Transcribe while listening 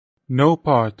No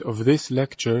part of this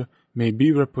lecture may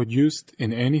be reproduced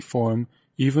in any form,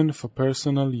 even for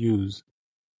personal use.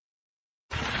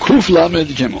 Kuf Lamed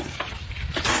Gimel.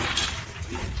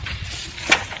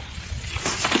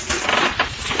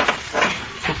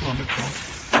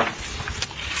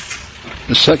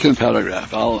 The second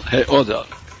paragraph, Al-He'odah.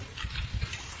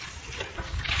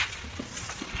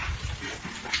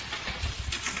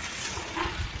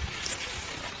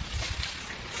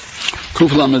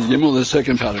 Kuf Lamed Gimel, the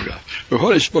second paragraph.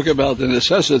 Before he spoke about the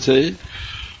necessity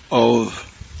of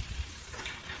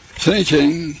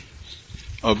thinking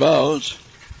about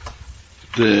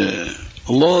the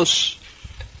loss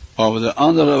of the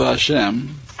honor of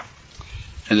Hashem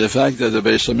and the fact that the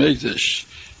Beis HaMikdash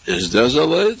is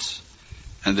desolate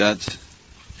and that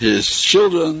his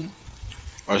children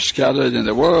are scattered in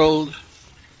the world.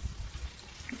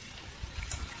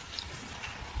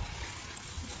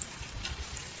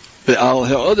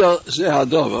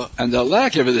 And the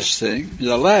lack of this thing,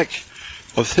 the lack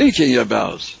of thinking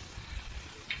about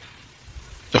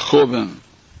the Churban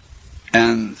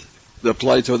and the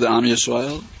plight of the Am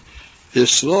Yisrael, is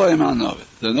slow Imanovi.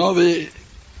 The Novi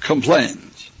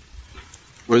complained,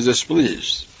 was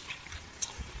displeased.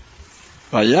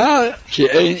 Vayar ki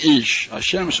ein ish.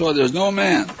 Hashem saw there's no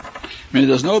man. I mean,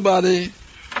 there's nobody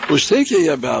who's thinking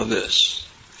about this.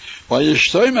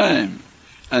 Vayishtoimeim.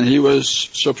 And he was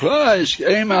surprised.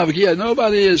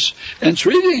 Nobody is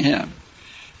entreating him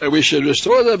that we should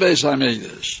restore the Beis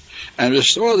HaMikdash and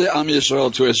restore the Am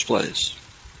Yisrael to its place.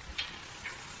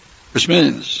 Which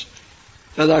means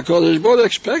that HaKadosh Baruch Hu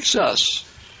expects us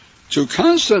to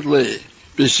constantly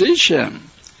beseech him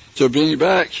to bring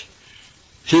back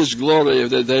his glory of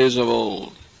the days of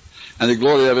old and the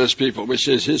glory of his people, which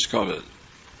is his covenant.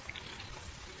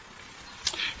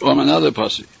 From another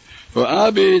passage. For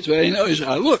Abid,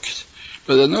 I looked,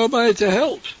 but there's nobody to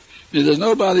help. There's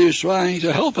nobody who's trying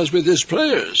to help us with his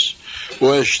prayers.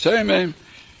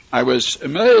 I was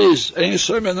amazed.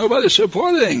 Nobody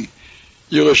supporting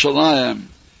Yerushalayim,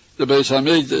 the Beis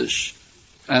HaMikdash,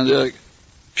 and the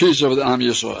peace of the Am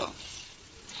Yisrael.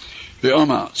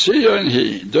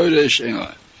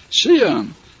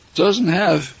 Sion doesn't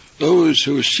have those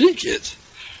who seek it.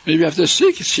 Maybe you have to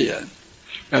seek Sion.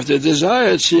 You have to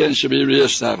desire Sion should be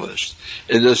reestablished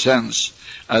in the sense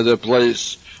as the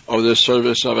place of the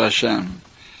service of Hashem,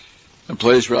 a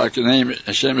place where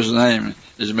Hashem's name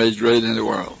is made great in the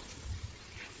world.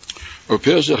 We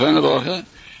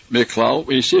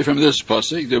see from this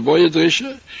pasuk the boy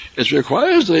drisha, it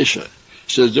requires drisha. It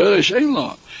says derish ein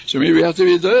lo. So maybe we have to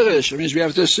be derish. It means we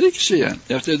have to seek Sion.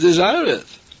 You have to desire it.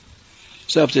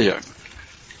 Stop to here.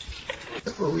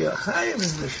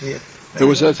 There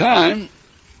was a time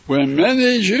when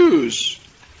many Jews,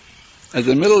 at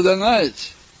the middle of the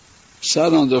night,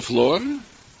 sat on the floor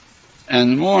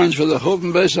and mourned for the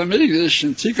Churban Beis HaMikdash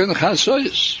and Tikkun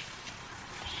Chasois.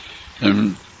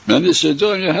 And many said,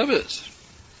 you have it.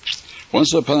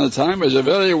 Once upon a time, it was a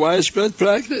very widespread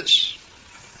practice.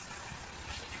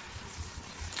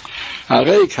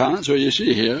 Harei kan, so you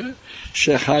see here,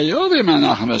 shechayovim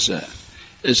anachnu hazeh.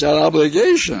 It's our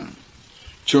obligation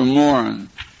to mourn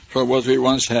for what we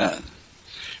once had.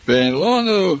 And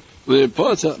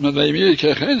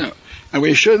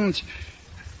we shouldn't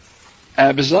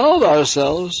absolve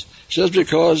ourselves just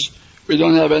because we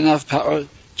don't have enough power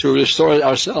to restore it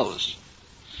ourselves.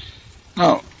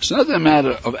 No, it's not a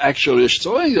matter of actually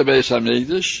restoring the Beis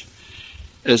HaMikdash.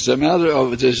 It's a matter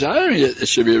of desiring it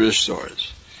should be restored.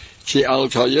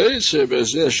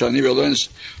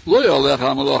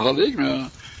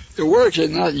 The work is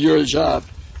not your job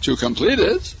to complete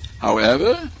it.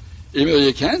 However, even though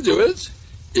you can't do it,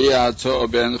 you're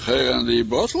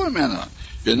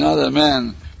not a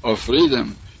man of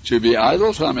freedom to be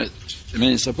idle from it. I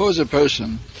mean, suppose a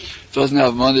person doesn't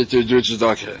have money to do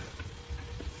tzedakah.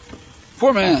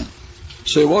 Poor man.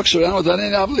 So he walks around without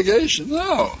any obligation.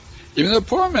 No. Even a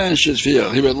poor man should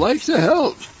feel he would like to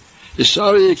help. He's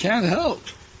sorry he can't help.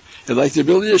 He'd like to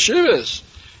build yeshivas.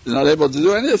 He's not able to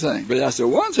do anything, but he has to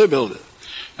want to build it.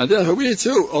 And therefore we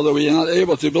too, although we are not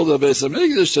able to build a Beis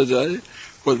HaMikdash today,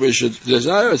 but we should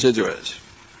desire to do it.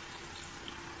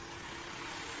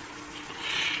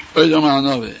 There's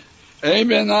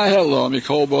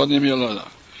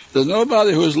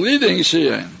nobody who is leading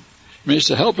Sion, means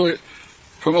to help her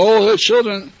from all her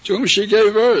children to whom she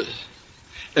gave birth.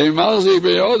 Nobody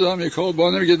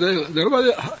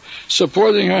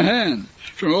supporting her hand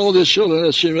from all the children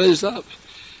that she raised up.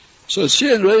 So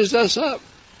Sion raised us up.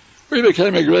 We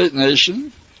became a great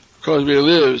nation because we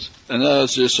lived in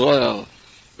Eretz Yisrael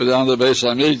without the Beis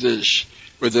HaMikdash,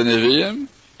 with the Nevi'im,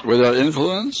 with our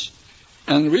influence,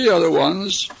 And we are the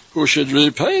ones who should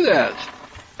repay that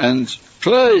and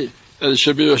pray that it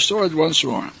should be restored once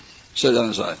more. Say that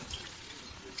aside.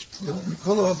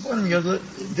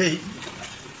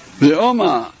 The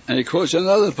Oma, and he quotes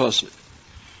another passage.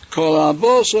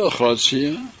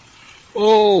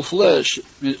 All flesh,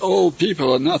 all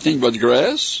people are nothing but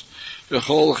grass.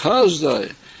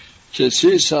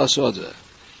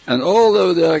 And all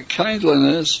of their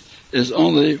kindliness is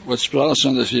only what sprouts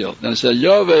on the field. And it said,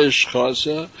 Yovesh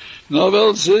chasa,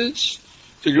 novel seeds,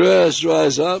 the grass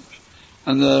dries up,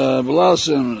 and the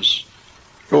blossoms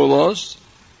go lost.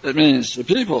 It means the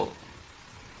people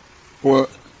who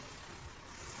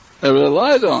are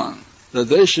relied on, that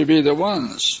they should be the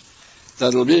ones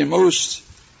that will be most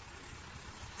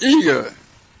eager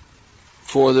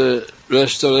for the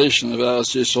restoration of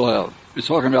Eretz Yisrael. We're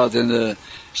talking about in the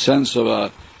sense of a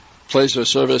place of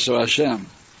service of Hashem.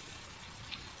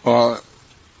 Or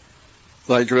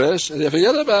like grass, and they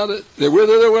forget about it. They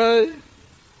wither away.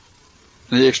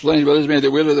 And he explained what it means, they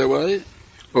wither away.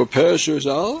 Or perishes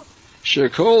all.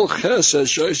 Shekol chesed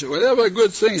shoyse. Whatever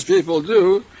good things people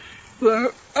do,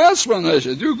 do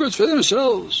good for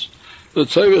themselves. The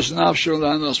Torah's nafshu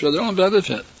lanos for their own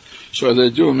benefit. So if they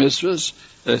do mitzvahs,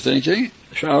 they're thinking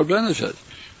for our benefit.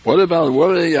 What about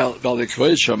worrying about the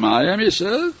Kveit Shamayim, he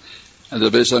said? And the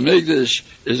Beis HaMikdash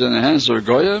is in the hands of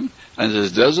Goyim and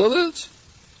is desolate.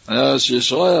 And Eretz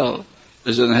Yisrael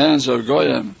is in the hands of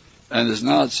Goyim and is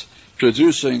not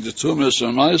producing the Tumas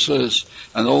and Maisres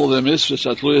and all the mitzvahs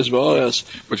at Luyas Ba'aretz,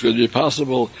 which would be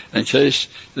possible in case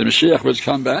the Mashiach would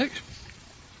come back.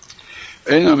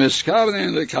 And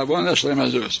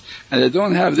they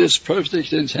don't have this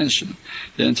perfect intention.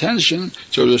 The intention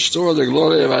to restore the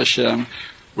glory of Hashem,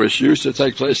 which used to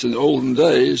take place in the olden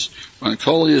days when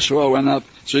Kol Yisrael went up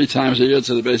 3 times a year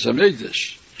to the Beis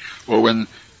HaMikdash, or when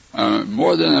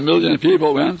more than 1 million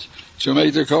people went to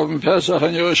make the Korban Pesach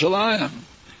in Yerushalayim.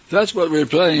 That's what we're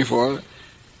praying for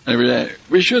every day.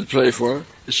 We should pray for.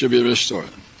 It should be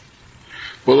restored.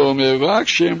 And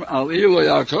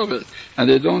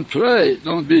they don't pray,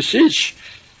 don't beseech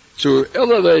to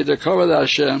elevate the Kavod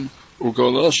Hashem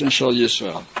Ugolosh Shal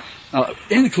Yisrael. Now,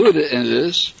 included in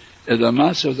this is the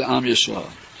mass of the Am Yisrael.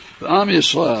 The Am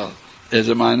Yisrael is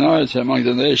a minority among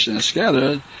the nations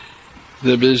scattered.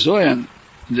 The bizoyan,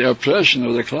 the oppression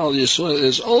of the Klal Yisrael,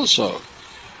 is also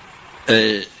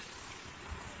a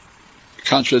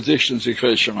contradiction to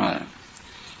Kveit Shamayim.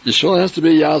 Yisrael has to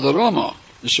be Yad Romo.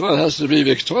 Yisrael has to be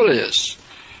victorious.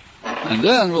 And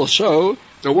then we'll show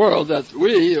the world that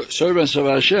we, servants of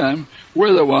Hashem,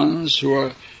 we're the ones who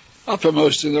are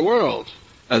uppermost in the world,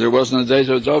 as it was in the days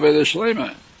of David and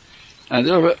Shlomo. And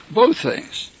there were both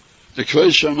things, the Kveit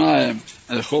Shamayim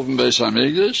and the Churban Beis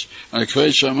HaMikdash, and the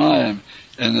Kveit Shamayim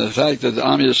and the fact that the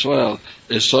Am Yisrael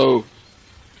is so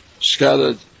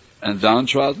scattered and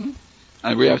downtrodden,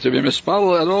 and we have to be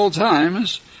mispalel at all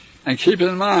times, and keep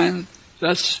in mind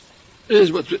that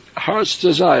is what heart's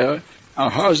desire. Our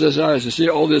heart's desire is to see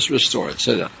all this restored.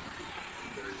 Say that.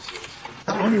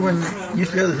 Only when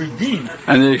Yisrael is redeemed.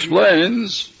 And he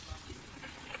explains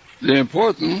the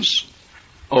importance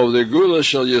of the Gula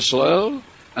Shel Yisrael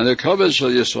and the Kavod Shel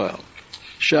Yisrael.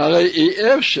 Sharei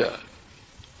I'efsha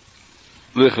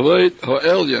l'chveit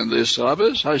ha'elyon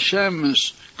l'Yisrabes.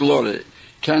 Hashem's glory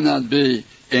cannot be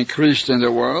increased in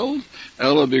the world.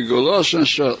 Ela b'Gula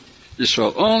Shel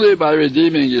Yisrael, only by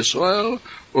redeeming Yisrael,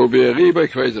 or b'eriba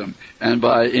kvedim, and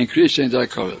by increasing their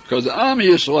kavod. Because the Am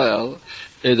Yisrael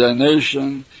is a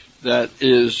nation that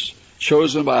is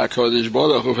chosen by HaKadosh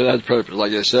Baruch Hu for that purpose.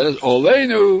 Like it says,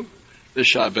 Oleinu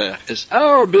v'shabech. It's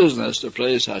our business to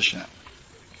praise Hashem.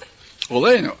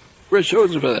 Oleinu. We're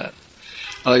chosen for that.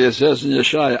 Like it says in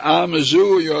Yeshaya,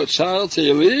 Amzu yotzar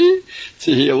teili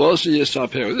tehilosi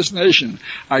yisaperu. This nation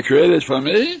I created for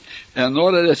me in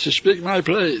order that to speak my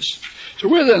praise. So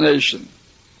we're the nation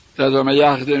that are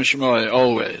meyachdim shmoi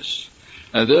always.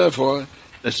 And therefore,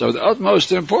 it's of the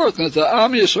utmost importance that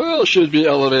Am Yisrael should be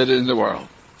elevated in the world.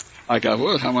 Like I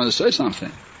want to say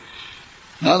something.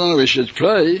 Not only we should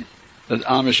pray that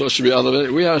Am Yisrael should be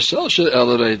elevated, we ourselves should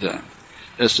elevate them.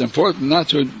 It's important not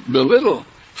to belittle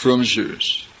from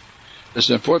Jews. It's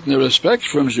important to respect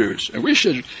from Jews. And we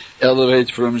should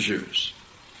elevate from Jews.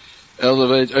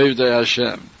 Elevate Ovdei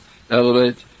Hashem.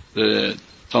 Elevate the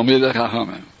Talmidei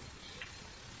Chachamim.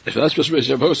 If that's what we're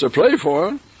supposed to pray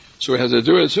for, so we have to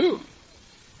do it too.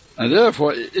 And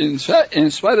therefore, in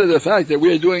spite of the fact that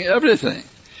we are doing everything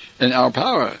in our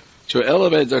power to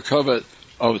elevate the kavod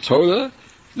of Torah,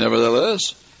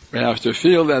 nevertheless, we have to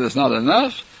feel that it's not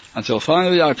enough, until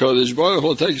finally HaKadosh Baruch Hu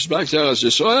will take us back to Eretz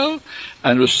Yisrael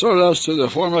and restore us to the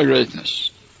former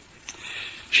greatness.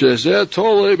 Shezeh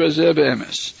tolei b'zeh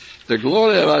be'emes. The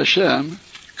glory of Hashem,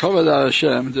 covered of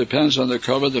Hashem, depends on the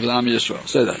covered of Am Yisrael.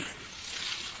 Say that.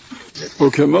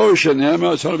 Ukemo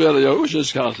shenema tzarber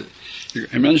Yahush's kati.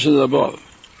 He mentioned it above.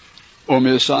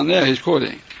 Umisaneh, he's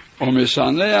quoting.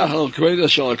 Umisaneh al kveda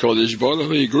shal kodesh baruch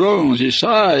hu. He groans, he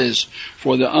sighs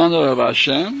for the honor of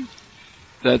Hashem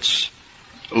that's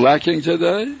lacking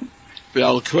today.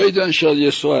 Ve'al kveda shal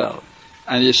Yisrael,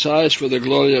 and he sighs for the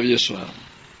glory of Yisrael.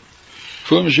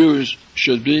 From Jews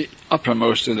should be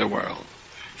uppermost in the world.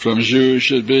 From Jews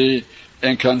should be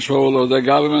in control of the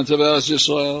government of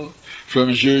Israel.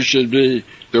 From Jews should be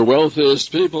the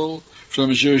wealthiest people.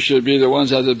 From Jews should be the ones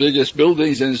that have the biggest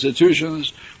buildings and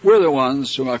institutions. We're the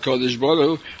ones whom HaKadosh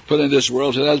Baruch Hu put in this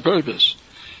world for that purpose.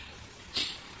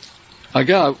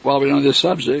 Again, while we're on this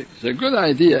subject, it's a good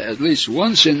idea, at least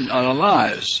once in our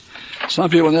lives. Some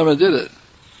people never did it.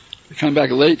 They come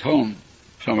back late home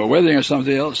from a wedding or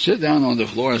something else, sit down on the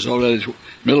floor, it's already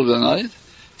middle of the night,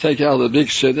 take out the big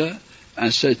siddur,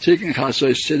 and say Tikkun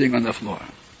Chatzos sitting on the floor.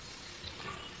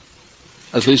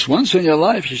 At least once in your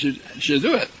life you should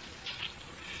do it.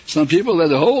 Some people let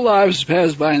their whole lives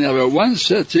pass by and never once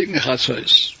said Tikkun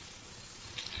Chatzos.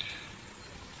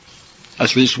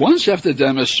 At least once you have to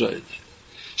demonstrate.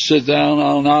 Sit down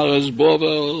al naras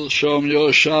bovel, shom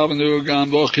yoshavnu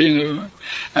gam bochinu,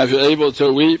 and if you're able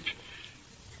to weep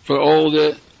for all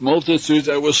the multitudes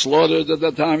that were slaughtered at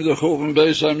the time of the Churban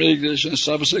Beis HaMikdash, and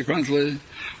subsequently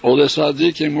all the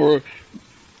tzaddikim were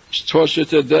tortured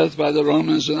to death by the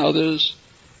Romans and others.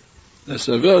 That's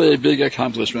a very big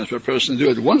accomplishment for a person to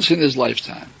do it once in his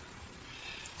lifetime.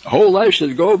 A whole life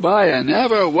should go by and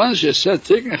never once you said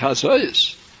Tikkun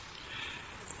Chatzos.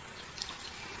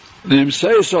 We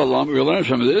learn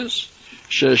from this,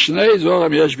 there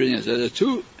are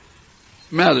two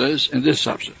matters in this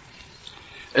subject.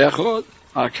 Echad,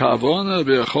 hakavona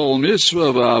b'chol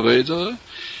mitzvah v'aveda,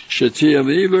 shetir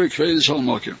lilu kvedes al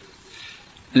mokim.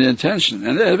 The intention,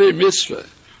 and every mitzvah,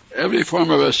 every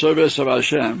form of a service of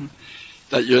Hashem,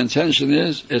 that your intention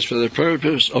is for the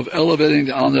purpose of elevating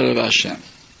the honor of Hashem.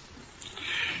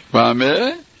 By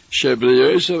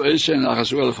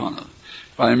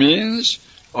means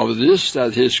of this,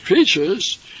 that His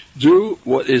creatures do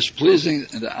what is pleasing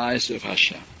in the eyes of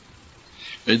Hashem.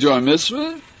 They do a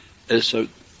mitzvah, it's a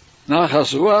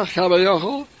nachas ruach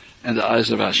kavayachol in the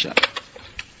eyes of Hashem.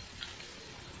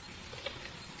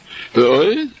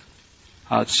 V'oid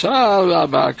hatzar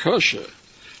v'abakosha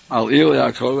al il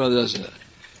Yaakov adazeh.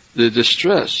 The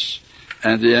distress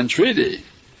and the entreaty,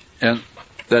 and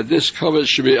that this covet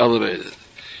should be elevated.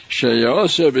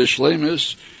 Sheyoseh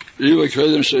b'shleimus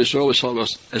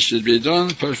it should be done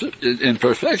in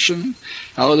perfection,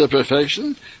 out of the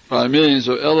perfection, by means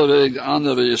of elevating the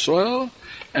honor of Yisrael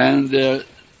and their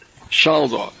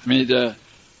shaldo, their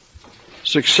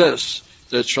success,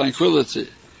 their tranquility.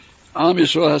 Am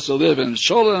Yisrael has to live in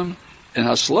shalom, in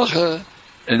haslacha,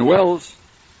 in wealth,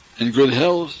 in good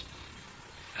health,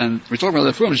 and we're talking about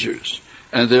the from Jews,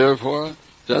 and therefore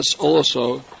that's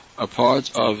also a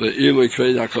part of the Ilui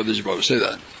Kved HaKadosh Baruch Hu. Say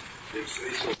that.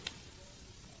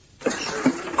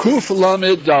 Kuf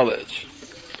Lamed Dalet.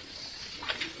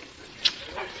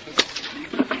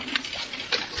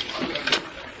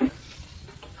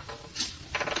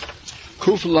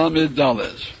 Kuf Lamed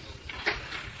Dalet.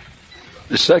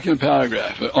 The second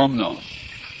paragraph, Omno.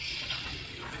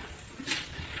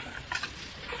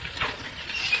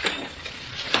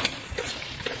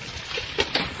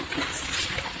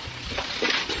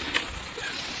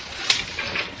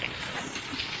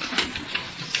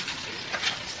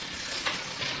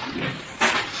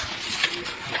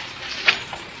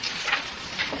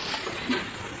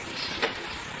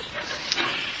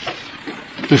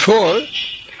 Before,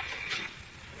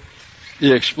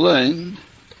 he explained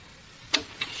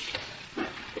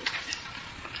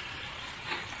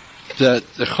that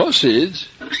the Chosid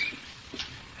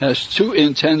has two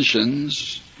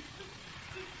intentions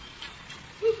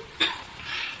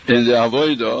in the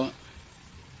avodah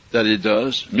that he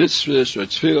does, mitzvahs or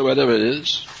tefillah, whatever it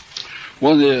is.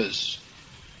 One is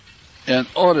in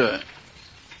order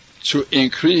to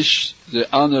increase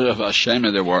the honor of Hashem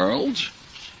in the world,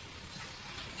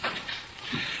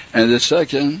 and the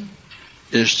second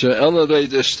is to elevate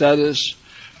the status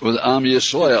of the Am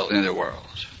Yisrael in the world.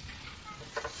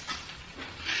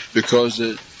 Because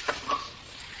the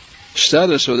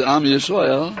status of the Am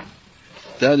Yisrael,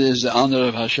 that is the honor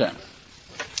of Hashem.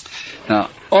 Now,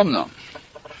 Omnam,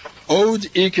 Od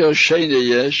Iker Sheini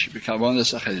Yesh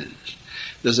B'Kavonas Achadis.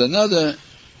 There's another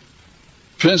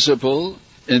principle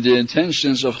in the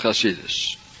intentions of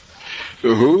Chassidus.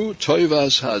 Who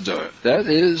Toivas Hador. That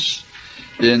is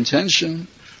the intention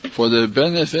for the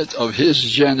benefit of his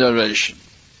generation.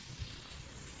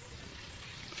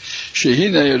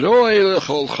 Shehine ro'ei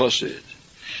lechol chosid,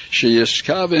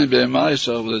 sheyiskaven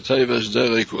b'maisav l'tevas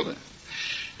derei kule.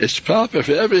 It's proper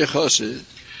for every chosid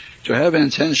to have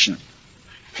intention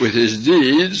with his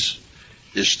deeds,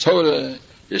 his Torah,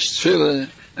 his tefillah,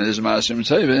 and his maasim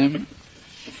tevim,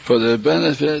 for the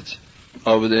benefit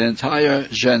of the entire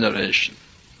generation.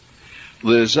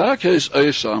 L'zakes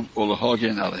oisam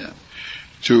u'l'hogin aliyam,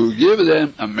 to give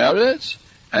them a merit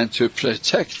and to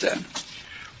protect them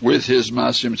with his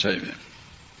maasim tevim.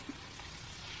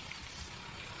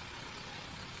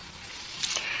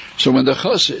 So when the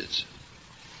chassid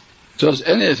does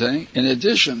anything in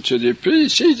addition to the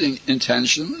preceding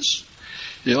intentions,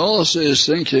 he also is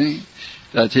thinking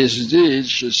that his deeds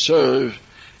should serve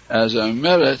as a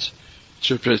merit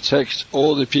to protect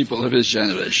all the people of his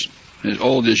generation,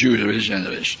 all the Jews of his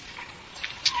generation.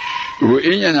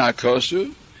 U'inyan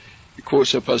ha'kosu, he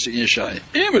quotes a pasuk in Yeshaya,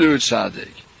 Imru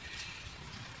tzaddik,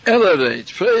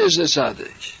 elevate, praise the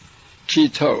tzaddik, ki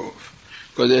tov,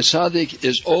 for the tzaddik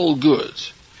is all good.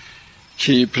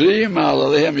 Ki prim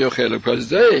alalehem yochelu, because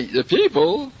they, the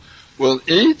people, will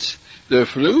eat the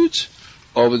fruit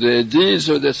of the deeds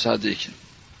of the tzaddikim.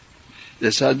 The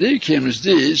tzaddikim's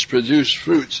deeds produce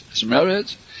fruit, it's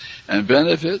merit and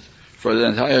benefit for the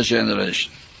entire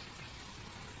generation.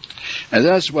 And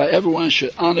that's why everyone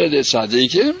should honor the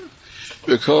tzaddikim,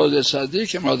 because the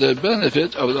tzaddikim are the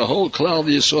benefit of the whole Klal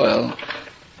Yisrael.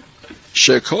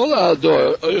 Shekol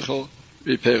ador oichel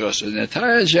v'peros, the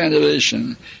entire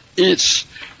generation eats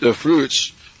the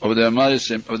fruits of the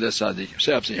ma'asim of the tzaddikim.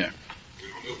 Say up to here.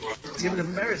 Give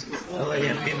them merit.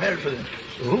 Be merit for them.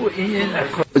 Who in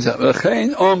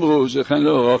V'chein omru zechen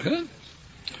lo rochen,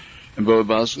 and bo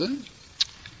basra,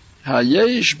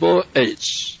 hayesh bo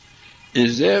eitz,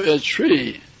 is there a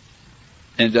tree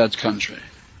in that country?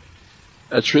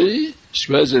 A tree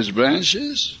spreads its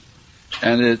branches,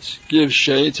 and it gives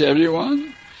shade to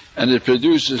everyone, and it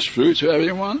produces fruit to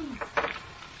everyone.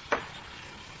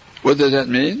 What does that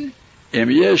mean?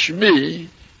 Im yesh mi,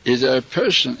 is a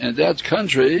person in that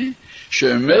country,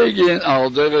 shemegin al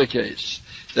derekes,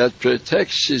 that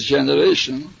protects his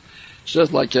generation,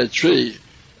 just like a tree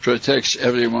protects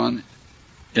everyone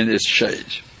in its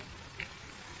shade.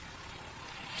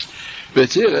 Now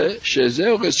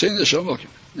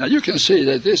you can see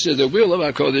that this is the will of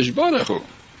HaKadosh Baruch Hu.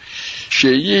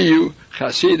 Sheyiyu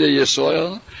chasidei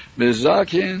Yisrael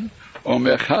mezakin o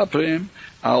mechaprim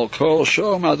al kol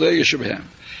shor madrega shebehem.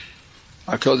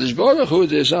 HaKadosh Baruch Hu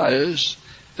desires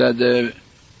that the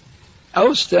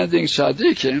outstanding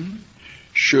tzaddikim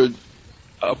should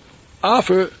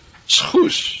offer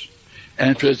schus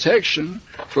and protection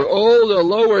for all the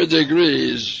lower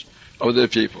degrees of the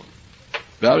people.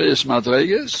 Various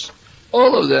madregas,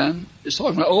 all of them, it's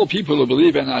talking about all people who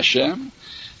believe in Hashem,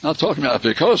 not talking about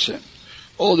apikosim.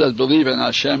 All that believe in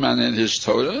Hashem and in His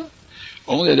Torah,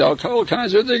 only there are all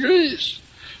kinds of degrees.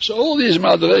 So all these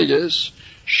madregas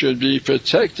should be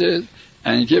protected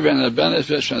and given a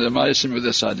benefit from the ma'asim of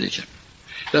the tzaddikim.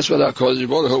 That's what HaKadosh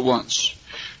Baruch Hu wants.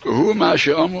 When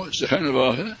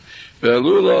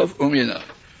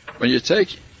you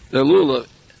take the lulav,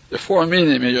 the four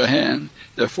minim in your hand,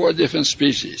 there are four different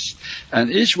species, and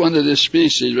each one of the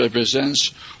species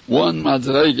represents one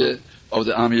madrege of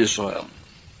the Am Yisrael.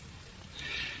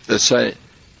 Let's say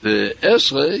the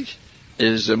esrog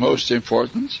is the most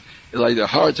important, it's like the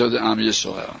heart of the Am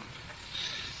Yisrael.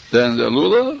 Then the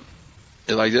lulav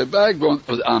is like the backbone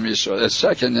of the Am Yisrael, that's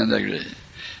second in degree.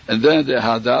 And then the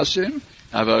hadassim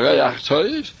have a reach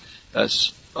toiv,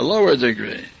 that's a lower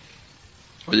degree.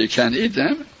 Well, you can't eat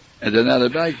them, and they're not a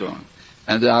backbone.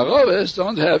 And the aroves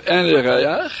don't have any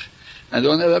reach, and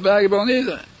don't have a backbone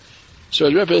either. So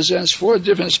it represents four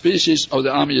different species of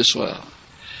the Am Yisrael.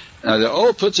 Now they're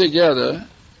all put together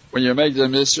when you make the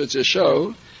mitzvah to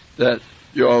show that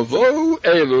your vo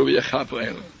elu yechapu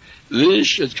elu. These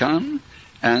should come,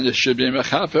 and it should be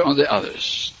mechaper on the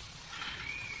others.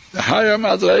 The higher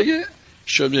madrege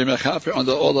should be mechaper on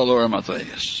all the lower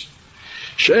madreges.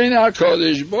 Shein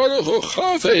HaKadosh Baruch Hu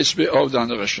chafetz be'ovdan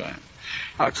Rishayim.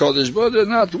 HaKadosh Baruch Hu did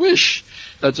not wish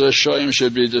that the Rishayim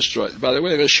should be destroyed. By the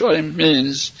way, Rishayim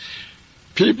means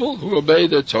people who obey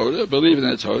the Torah, believe in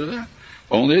the Torah,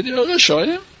 only the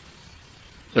Rishayim.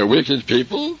 They're wicked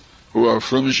people who are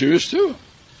from Jews too.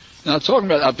 Not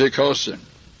talking about apikosim,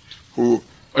 who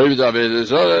who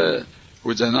deny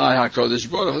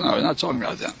HaKadosh Baruch Hu. No, we're not talking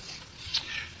about them.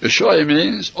 Rishayim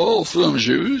means all from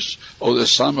Jews, all the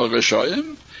son of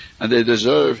Rishayim, and they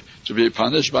deserve to be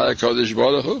punished by HaKadosh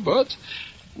Baruch Hu, but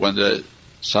when the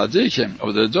tzaddikim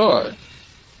of the door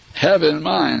have in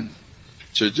mind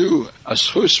to do a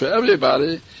schus for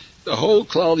everybody, the whole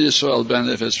Klal Yisrael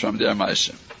benefits from their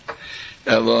ma'asim.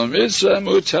 Elo mitzvah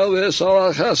muteles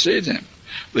al chasidim,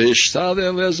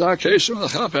 leishtadel lezakesim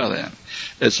lechaper.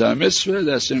 It's a mitzvah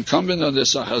that's incumbent on the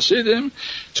Chasidim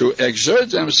to exert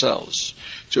themselves,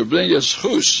 to bring a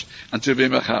schus and to be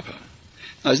mechaper.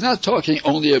 Now, he's not talking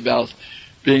only about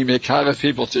being mechaper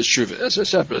people to tshuva. That's a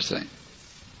separate thing.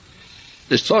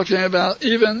 He's talking about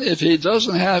even if he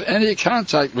doesn't have any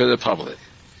contact with the public.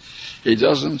 He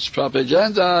doesn't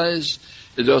propagandize,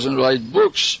 he doesn't write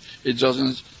books, he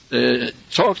doesn't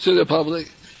talk to the public,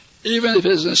 even if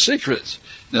it's in secret.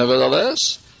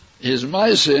 Nevertheless, his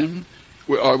ma'asim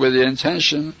are with the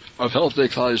intention of helping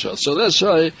Klal Yisrael. So let's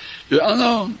say you're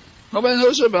unknown, nobody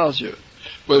knows about you.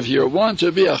 But if you want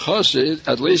to be a chassid,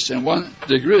 at least in one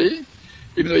degree,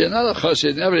 even though you're not a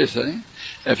chassid in everything,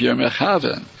 if you're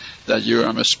mechaven, that you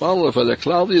are mispaler for the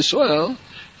Klal Yisrael,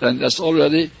 then that's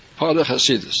already part of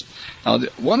Hasidus. Now,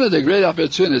 one of the great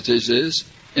opportunities is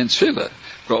in Tefillah.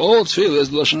 For all Tefillah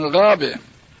is Lashon Rabim.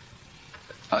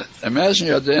 Imagine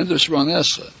you're at the end of Shemona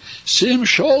Esrei. Sim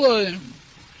Sholem,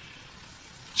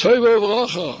 Toivo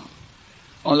V'rocha,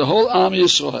 on the whole Am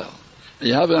Yisrael. And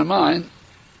you have in mind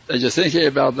that you're thinking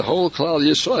about the whole Klal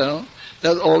Yisrael,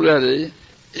 that already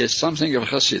is something of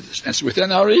Hasidus. And it's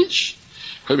within our reach.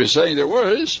 Because we're saying the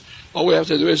words, all we have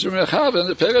to do is Mechaven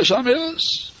the Peresh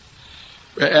HaMilos.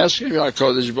 We're asking our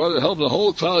Kodesh Baruch to help the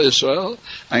whole Klal Yisrael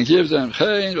and give them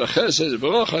Chayin, V'chesed,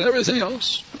 V'rocha, and everything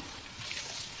else.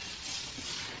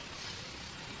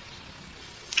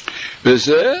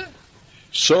 V'zeh,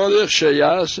 Sorich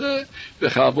Sheyase,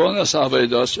 V'chabonas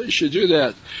Avedos. You should do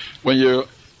that when you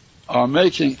are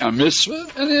making a mitzvah,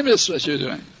 any mitzvah you're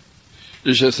doing.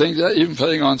 You should think that, even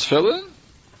putting on tefillin,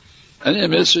 any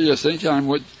mitzvah you think, I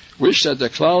would wish that the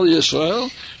Klal Yisrael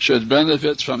should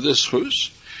benefit from this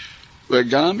chus,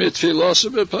 and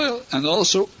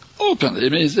also openly.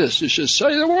 It means this, you should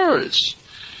say the words.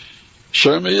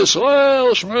 Shema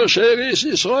Yisrael, Shema Sheris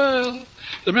Yisrael.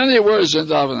 There are many words in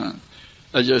Davening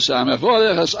that you say,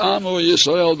 Amevorech has Amu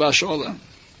Yisrael Basholam.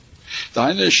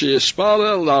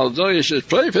 You should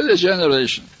pray for the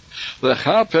generation.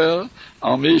 Lechaper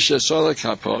al mi shetzorech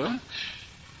kapora,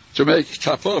 to make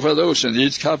kapora for those who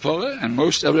need kapora, and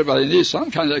most everybody needs some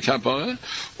kind of kapora.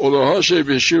 Or lahoshe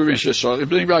b'shuva shetzorech,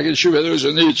 bring back in shuva those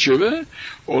who need shuva.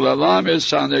 Or lalamid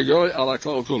sanegoi ala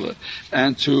kol kula,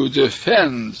 and to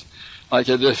defend, like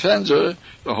a defender,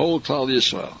 the whole Klal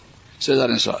Yisrael. Say that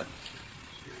inside.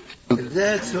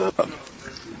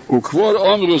 Ukvor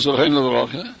omru zochein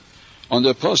l'vrocha. On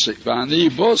the posik, v'ani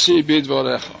bosi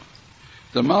bidvorecha.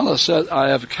 The Malach said,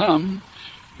 I have come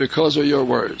because of your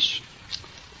words.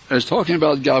 He's talking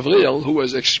about Gavriel, who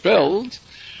was expelled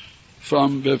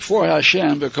from before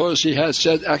Hashem because he had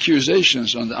said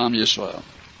accusations on the Am Yisrael.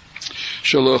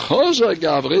 Shalochoza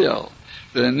Gavriel,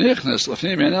 v'nichnes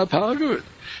l'fnim ena paragut.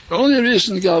 The only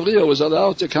reason Gavriel was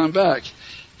allowed to come back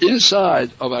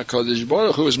inside of HaKadosh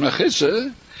Baruch Hu was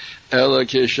mechitzah,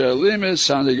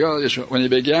 when he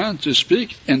began to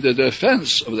speak in the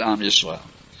defense of the Am Yisrael.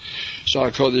 So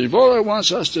HaKadosh Baruch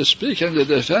wants us to speak in the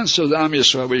defense of the Am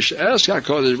Yisrael. We should ask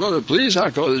HaKadosh Baruch, please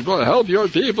HaKadosh Baruch, help your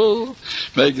people,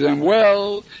 make them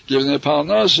well, give them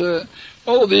parnasa,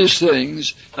 all these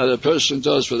things that a person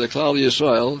does for the Klal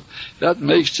Yisrael, that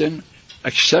makes him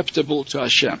acceptable to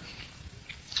Hashem.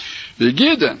 The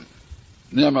Gideon,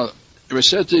 it was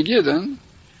said to Gideon,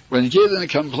 when Gideon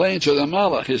complained to the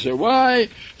Malach, he said, why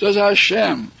does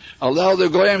Hashem allow the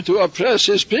Goyim to oppress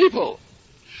his people?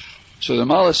 So the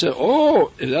Malach said,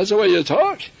 oh, if that's the way you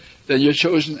talk, then you're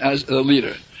chosen as a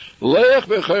leader. Lech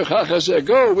b'chorchacha,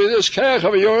 go with this kach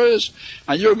of yours,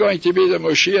 and you're going to be the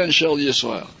Moshiach Shel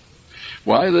Yisrael.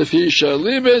 Why? Lefi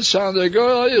shalimit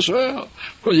sanegor Yisrael.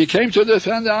 Because he came to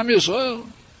defend Am Yisrael.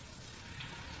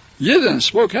 Gideon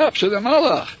spoke up to the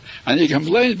Malach, and he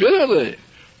complained bitterly.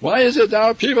 Why is it that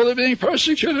our people are being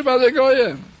persecuted by the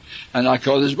Goyim? And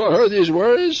HaKadosh Baruch heard these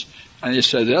words, and he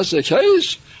said, that's the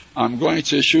case, I'm going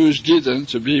to choose Gideon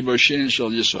to be Moshiach Shel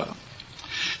Yisrael.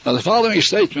 Now the following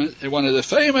statement is one of the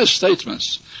famous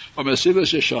statements of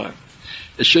Mesilas Yesharim.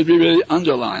 It should be really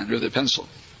underlined with a pencil.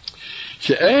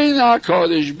 Ke'ein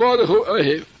HaKadosh Baruch Hu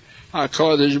ohev.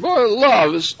 HaKadosh Baruch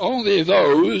loves only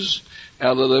those,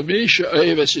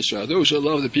 those who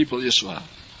love the people of Yisrael.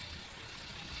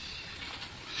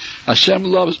 Hashem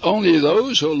loves only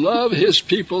those who love His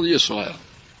people Yisrael.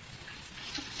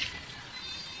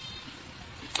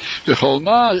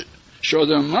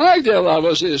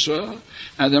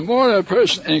 And the more a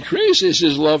person increases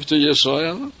his love to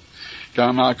Yisrael,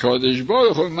 HaKadosh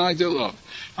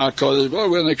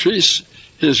Baruch will increase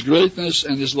His greatness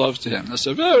and His love to him. That's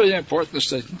a very important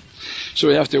statement. So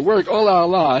we have to work all our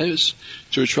lives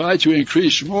to try to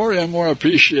increase more and more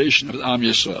appreciation of Am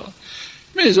Yisrael.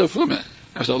 Means the Frume. You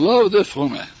have to love the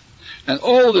Frume. And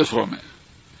all the Frume.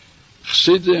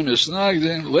 Chassidim,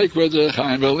 Misnagdim, Lakewood,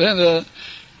 Chaim Berliner,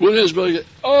 Williamsburg,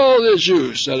 all the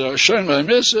Jews that are Shomer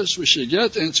Mitzvahs, we should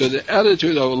get into the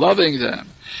attitude of loving them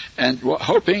and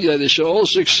hoping that they should all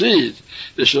succeed.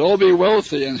 They should all be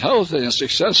wealthy and healthy and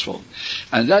successful.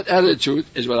 And that attitude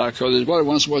is what our Kodesh Baruch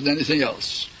wants more than anything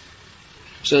else.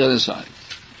 Set that aside.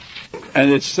 And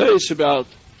it states about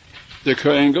the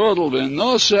Kohen Gadol,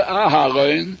 V'nose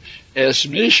Aharon es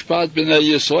mishpat b'nei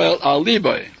Yisrael al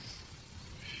liboi.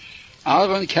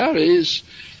 Aaron carries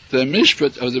the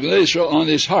mishpat of the Bnei Yisrael on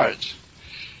his heart.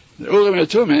 The Urim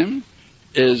Tumim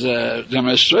is a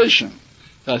demonstration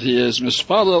that he is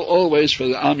mispalel always for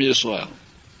the Am Yisrael.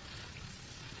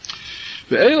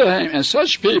 The Elohim and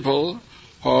such people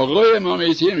are they're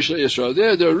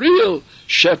the real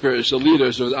shepherds, the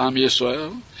leaders of the Am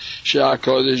Yisrael. That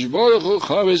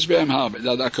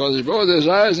HaKadosh Baruch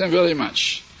desires them very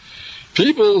much.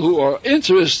 People who are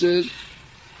interested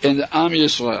in the Am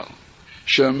Yisrael.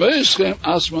 They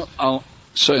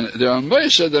are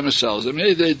moised themselves. I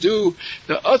mean, they do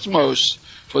the utmost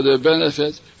for the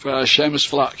benefit for Hashem's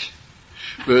flock.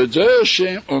 And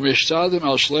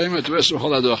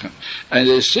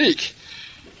they seek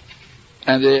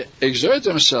and they exert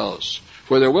themselves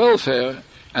for the welfare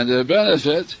and the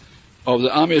benefit of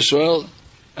the Am Yisrael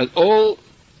at all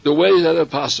the ways that are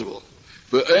possible.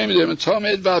 And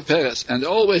they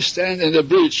always stand in the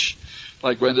breach,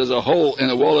 like when there's a hole in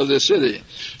the wall of the city.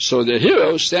 So the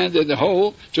heroes stand in the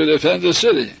hole to defend the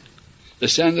city. They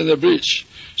stand in the breach.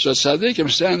 So tzaddikim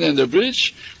stand in the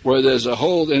breach where there's a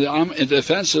hole in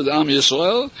defense of the Am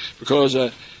Yisrael, because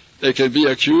they can be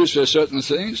accused for certain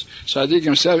things.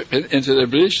 Tzaddikim step into the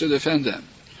breach to defend them.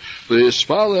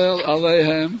 V'yispalel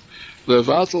aleihem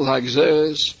levatel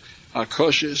hagzeres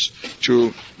hakoshes,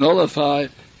 to nullify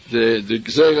the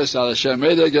gzeres that Hashem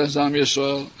made against Am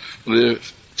Yisrael,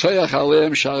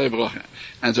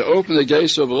 and to open the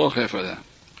gates of Brocha for them.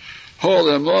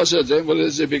 What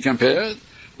does it be compared?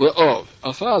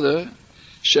 A father,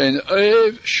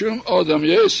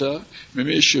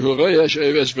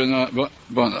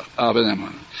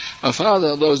 a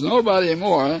father loves nobody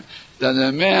more than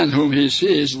a man whom he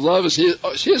sees loves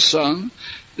his son,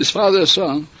 his father's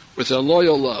son, with a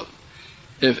loyal love.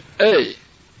 If A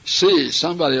sees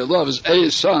somebody who loves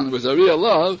A's son with a real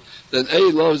love, then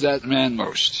A loves that man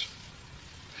most.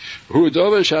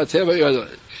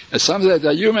 It's something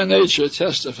that human nature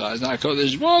testifies. Now,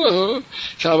 Kodesh Baruch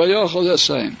Hu, the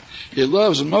same. He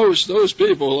loves most those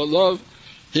people who love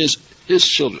his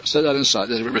children. Say that inside.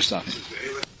 That's where we're stopping.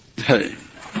 Hey.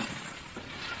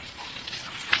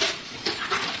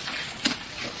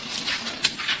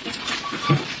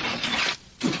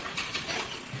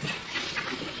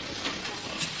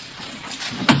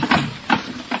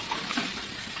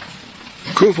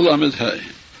 Kuf Lamed Hey.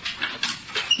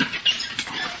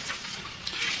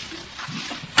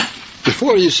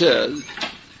 Before he said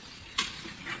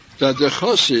that the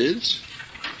Chassid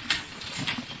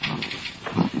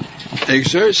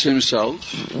exerts himself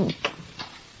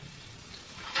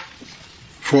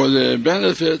for the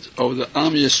benefit of the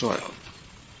Am Yisrael.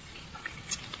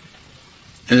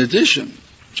 In addition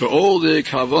to all the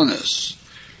kavanas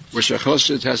which a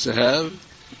Chassid has to have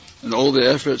and all the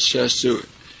efforts he has to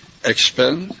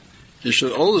expend, he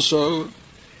should also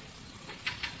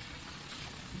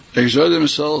exert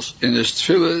himself in his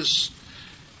tefillas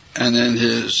and in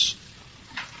his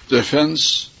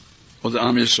defense of the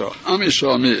Am Yisrael. Am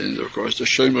Yisrael means, of course, the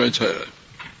Shomer Torah.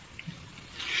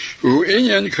 Who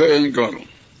inyan Kohen Gadol.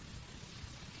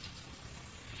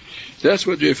 That's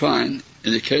what we find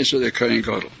in the case of the Kohen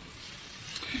Gadol.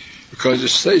 Because it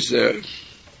states there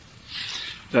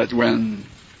that when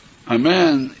a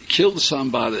man kills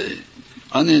somebody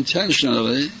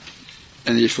unintentionally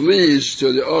and he flees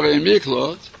to the Orei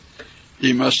Miklot,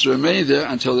 he must remain there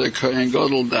until the Kohen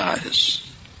Gadol dies.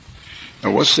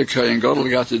 Now, what's the Kohen Gadol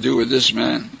got to do with this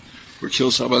man who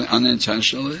killed somebody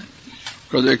unintentionally?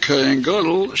 Because the Kohen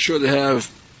Gadol should have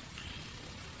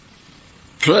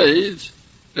prayed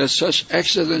that such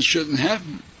accidents shouldn't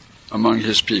happen among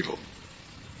his people.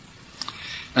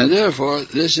 And therefore,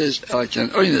 this is like an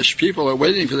oynish. People are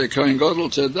waiting for the Kohen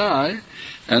Gadol to die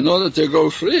in order to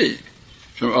go free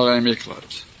from Orei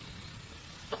Miklot.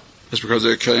 It's because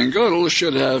the Kohen Gadol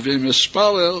should have been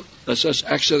mispalel that such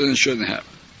accidents shouldn't happen.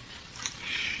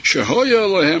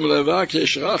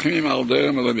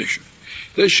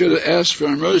 They should have asked for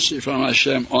mercy from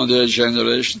Hashem on their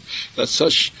generation, that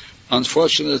such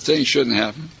unfortunate things shouldn't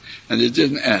happen, and he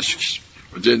didn't ask,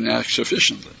 or didn't ask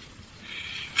sufficiently.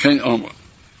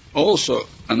 Also,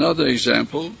 another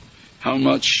example, how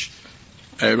much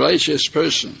a righteous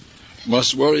person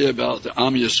must worry about the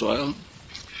Am Yisrael.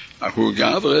 Ahu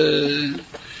Gavre,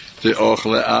 the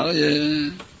Ochle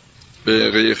Arye,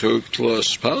 Berichuk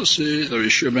Tlos Parsi, the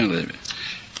Rishur Ben Levi.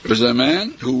 It was a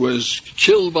man who was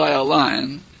killed by a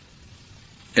lion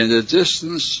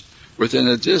within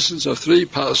a distance of 3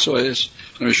 parsois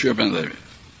from Rishur Ben Levi.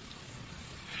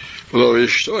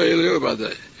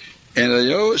 And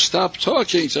Eliyahu stopped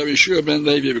talking to Rishur Ben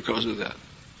Levi because of that.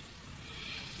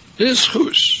 His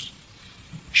chus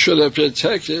should have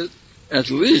protected at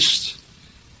least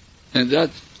in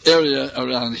that area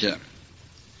around him.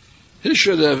 He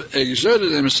should have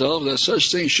exerted himself that such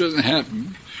things shouldn't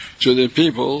happen to the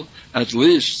people, at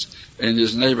least in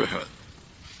his neighborhood.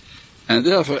 And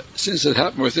therefore, since it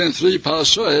happened within 3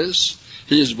 parsois,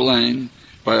 he is blamed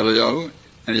by Eliyahu,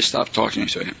 and he stopped talking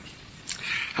to him.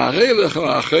 And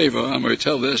we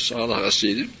tell this all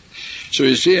Hasidim. So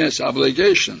you see, it's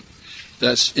obligation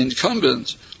that's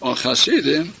incumbent on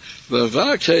Hasidim,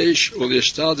 levakesh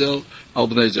u'lishtadel al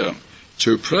bnei Edom,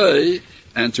 to pray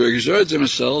and to exert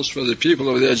themselves for the people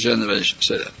of their generation.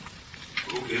 Say that.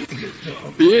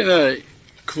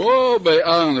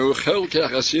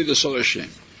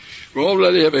 We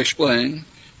already have explained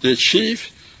the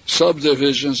chief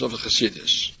subdivisions of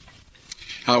Hasidus.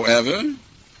 However,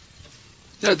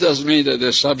 that doesn't mean that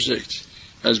the subject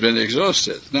has been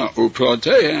exhausted. No,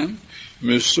 uprotehem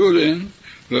misurin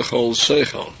l'chol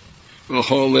seichel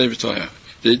l'chol lev toya.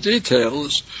 The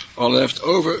details are left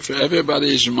over for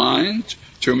everybody's mind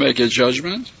to make a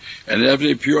judgment, and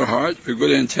every pure heart with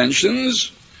good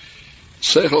intentions.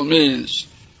 Seichel means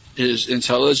his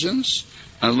intelligence,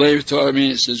 and lev toya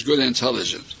means his good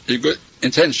intelligence, his good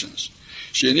intentions.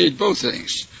 So you need both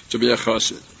things to be a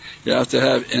chassid. You have to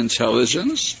have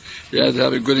intelligence. You have to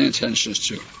have good intentions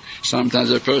too. Sometimes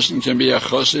a person can be a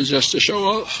chassid just to show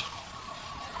off.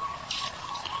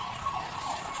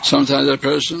 Sometimes a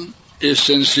person is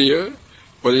sincere,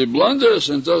 but he blunders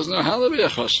and doesn't know how to be a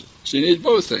chassid. So you need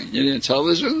both things. You need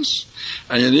intelligence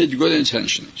and you need good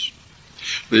intentions.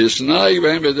 To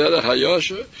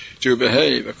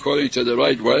behave according to the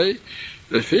right way,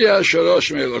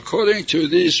 according to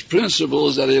these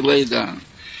principles that he laid down.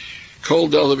 Kol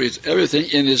Dalavit, everything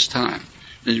in his time.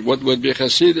 What would be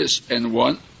Hasidus in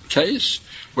one case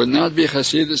would not be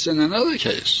Hasidus in another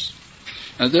case.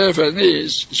 And therefore it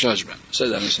needs judgment. Say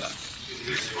that inside.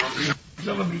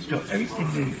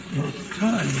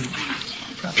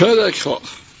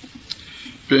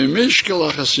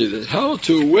 How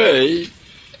to weigh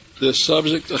the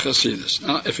subject of Hasidus.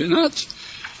 Now, if you're not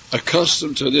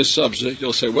accustomed to this subject,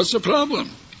 you'll say, what's the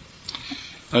problem?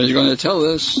 Are you going to tell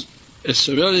us? It's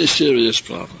a very serious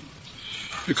problem.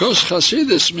 Because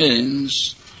Hasidus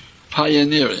means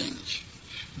pioneering,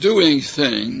 doing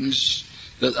things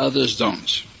that others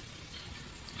don't.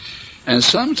 And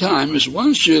sometimes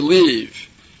once you leave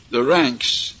the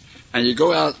ranks and you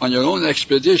go out on your own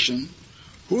expedition,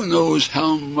 who knows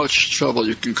how much trouble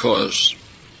you can cause,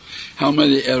 how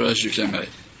many errors you can make.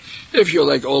 If you're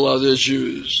like all other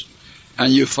Jews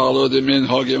and you follow the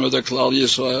minhagim of the Klal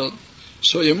Yisrael,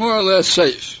 so you're more or less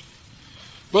safe.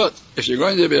 But if you're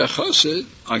going to be a chassid,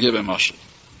 I'll give a mashal.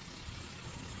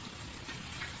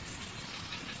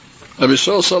 Rabbi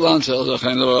Sol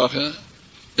Salanter,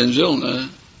 in Vilna,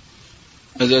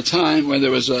 at a time when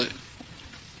there was an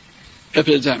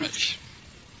epidemic,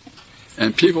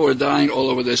 and people were dying all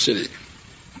over the city.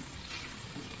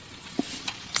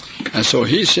 And so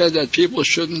he said that people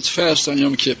shouldn't fast on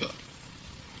Yom Kippur,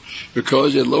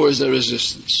 because it lowers their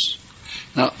resistance.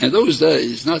 Now, in those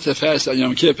days, not to fast on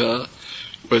Yom Kippur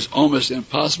was almost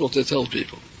impossible to tell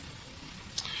people.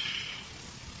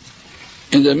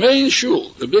 In the main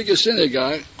shul, the biggest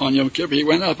synagogue, on Yom Kippur, he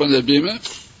went up on the bima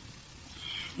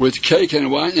with cake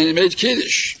and wine, and he made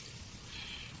kiddush.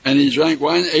 And he drank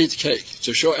wine and ate cake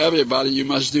to show everybody you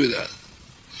must do that.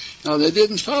 Now, they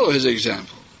didn't follow his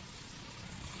example.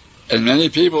 And many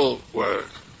people were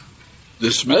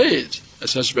dismayed at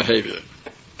such behavior.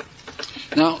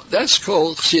 Now, that's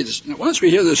called chassidus. Now, once we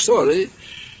hear the story,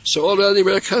 so already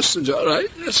we're accustomed to it, all right?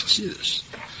 That's chassidus.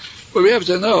 But we have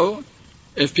to know,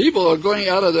 if people are going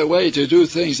out of their way to do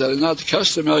things that are not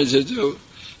customary to do,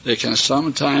 they can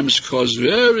sometimes cause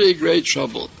very great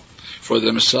trouble for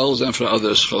themselves and for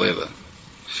others, chalila.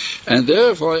 And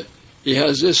therefore, he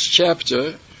has this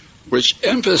chapter which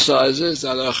emphasizes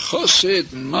that a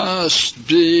chassid must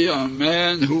be a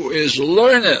man who is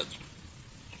learned.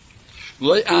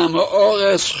 Le'am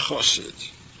ha'oretz chassid.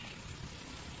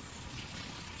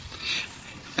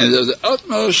 And there's the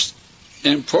utmost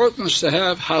importance to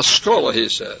have haskalah, he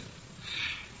said.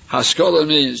 Haskalah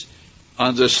means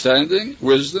understanding,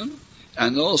 wisdom,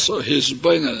 and also his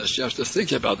beingness. You have to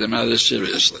think about the matter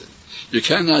seriously. You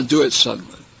cannot do it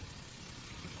suddenly.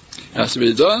 It has to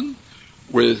be done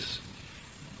with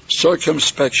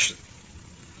circumspection.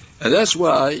 And that's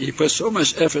why he put so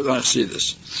much effort on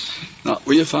Chassidus. Now,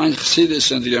 we find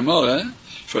Chassidus in the Gemara,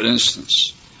 for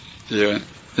instance. In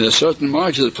a certain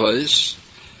marketplace,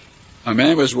 a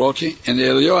man was walking, and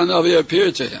Eliyahu Hanavi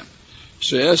appeared to him.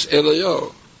 So he asked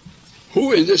Eliyahu,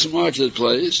 who in this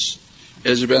marketplace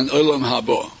is Ben Olam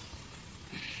Haba?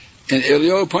 And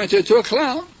Eliyahu pointed to a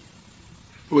clown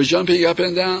who was jumping up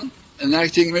and down and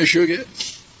acting meshugah.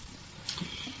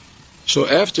 So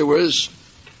afterwards,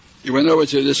 he went over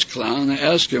to this clown and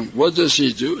asked him, what does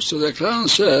he do? So the clown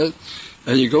said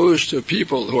that he goes to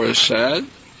people who are sad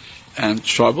and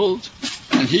troubled,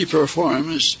 and he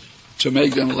performs to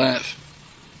make them laugh,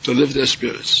 to lift their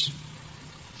spirits.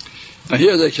 Now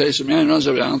here the case, a man runs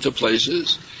around to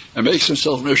places and makes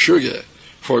himself meshugah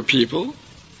for people,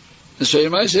 and so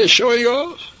you might say showing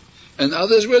off, and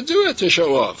others will do it to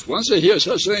show off. Once they hear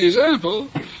such an example,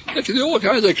 they can do all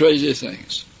kinds of crazy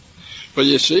things. But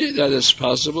you see that it's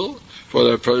possible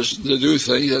for a person to do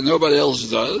things that nobody else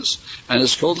does, and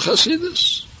it's called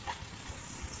Chassidus.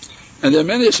 And there are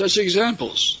many such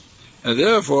examples, and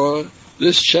therefore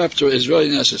this chapter is very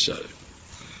necessary.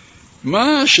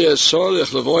 What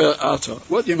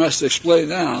you must explain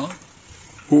now,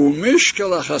 who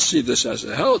mishkala Chassidus as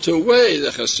how to weigh the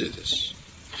Chassidus.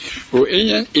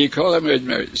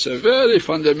 It's a very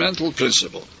fundamental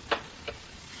principle.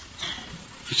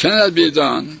 It cannot be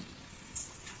done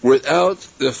without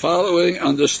the following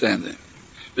understanding.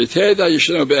 This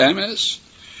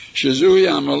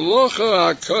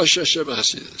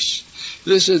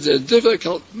is the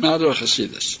difficult matter of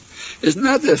Chassidus. It's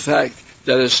not the fact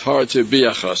that it's hard to be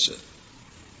a Chassid.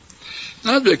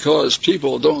 Not because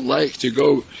people don't like to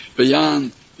go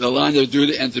beyond the line of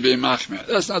duty and to be machmer.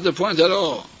 That's not the point at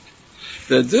all.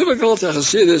 The difficulty of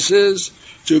Chassidus is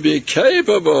to be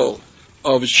capable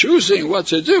of choosing what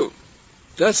to do.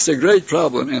 That's the great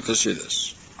problem in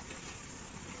Chassidus.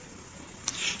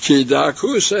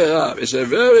 It's a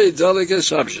very delicate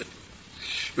subject.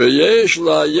 And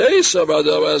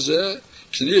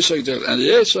the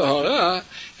Yetzer Hara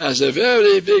has a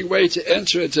very big way to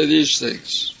enter into these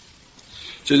things,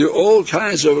 to do all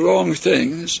kinds of wrong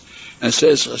things, and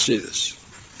says Chassidus.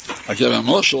 I give a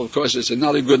mashal, of course, it's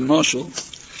not a good mashal.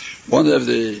 One of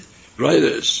the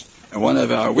writers in one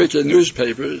of our wicked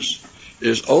newspapers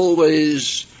is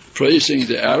always praising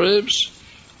the Arabs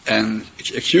and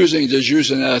accusing the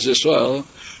Jews in Eretz Israel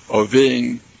of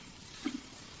being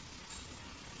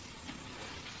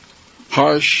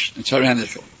harsh and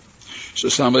tyrannical. So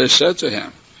somebody said to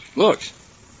him, look,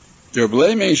 you're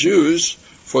blaming Jews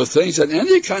for things that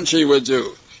any country would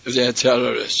do if they had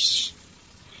terrorists.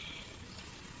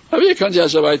 Every country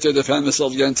has a right to defend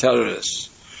themselves against terrorists.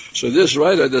 So this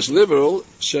writer, this liberal,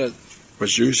 said, but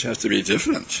Jews have to be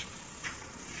different.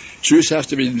 Jews have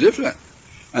to be different.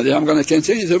 And I'm going to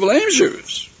continue to blame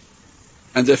Jews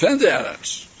and defend the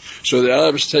Arabs. So the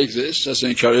Arabs take this as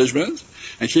encouragement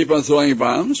and keep on throwing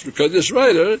bombs because this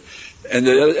writer and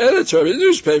the editor of the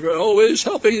newspaper are always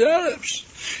helping the Arabs.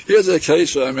 Here's a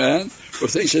case of a man who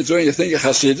thinks he's doing a thing of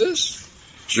Hasidus.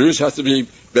 Jews have to be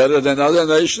better than other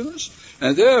nations,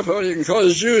 and therefore he can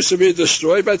cause Jews to be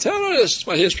destroyed by terrorists,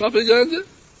 by his propaganda.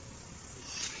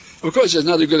 Of course, it's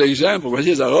not a good example, but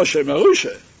he's a Roshe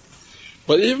Marusha.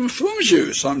 But even from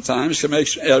Jews sometimes can make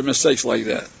mistakes like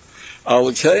that.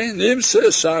 Therefore,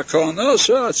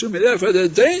 the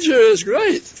danger is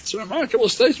great. It's a remarkable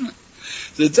statement.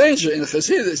 The danger in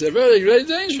Chassidus is a very great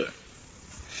danger.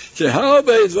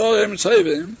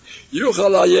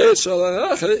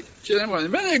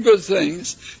 Many good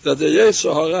things that the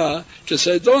Yetzer Hara can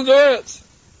say, don't do it.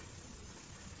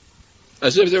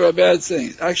 As if they were bad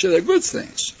things. Actually, they're good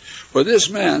things. But this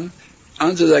man,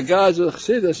 under the guise of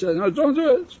Chassidus, said, no, don't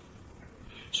do it.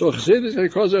 So Chassidus can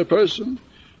cause a person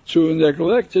to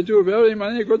neglect to do very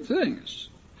many good things.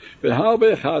 And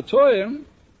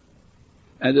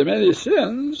the many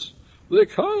sins, the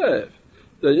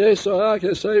Yetzer Hara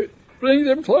can say, bring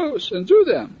them close and do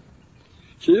them.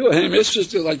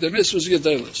 Like the mitzvahs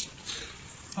gedolos.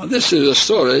 Now this is a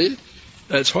story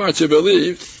that's hard to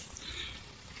believe,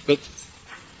 but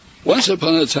once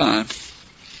upon a time,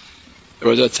 there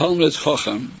was a Talmud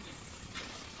Chacham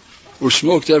who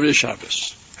smoked every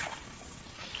Shabbos.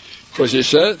 Because he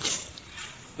said,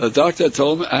 the doctor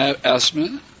told me I have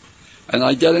asthma, and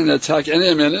I get an attack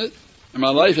any minute, and my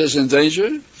life is in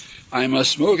danger. I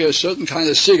must smoke a certain kind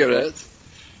of cigarette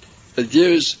it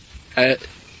gives a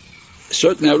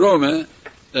certain aroma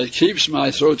that keeps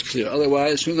my throat clear.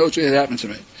 Otherwise, who knows what can happen to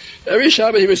me? Every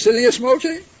Shabbat he was sitting and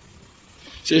smoking.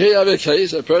 See, here you have a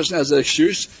case, a person has an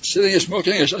excuse, sitting and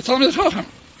smoking. I tell him the Chacham.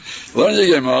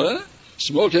 Learning Gemara,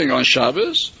 smoking on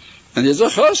Shabbos, and he's a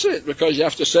chassid, because you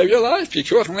have to save your life.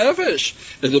 Pikuach nefesh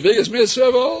is the biggest mitzvah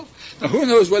of all. Now, who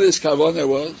knows what his kavanah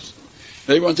was?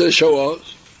 They wanted to show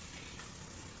off.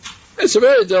 It's a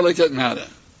very delicate matter.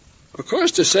 Of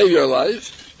course, to save your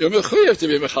life, you're mechuyev to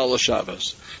be mechal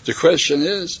Shabbos. The question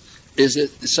is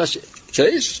it such a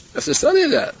case? You have to study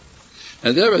that.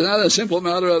 And there is not a simple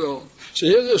matter at all. So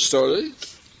here's a story,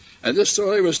 and this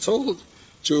story was told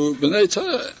to B'nai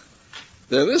Torah.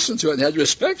 They listened to it and had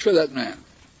respect for that man,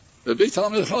 the big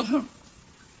Talmid Chacham.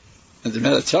 And it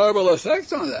had a terrible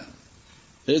effect on them.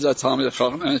 Here's a Talmid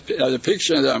Chacham, and it had a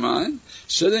picture in their mind,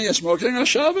 sitting and smoking on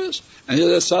Shabbos, and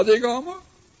here's a Tzaddik Omer.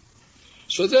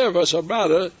 So there was a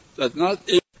matter that not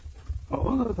even...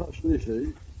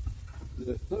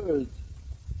 The third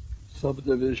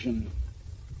subdivision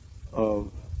of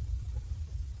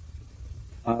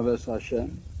Avos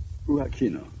Hashem, Hu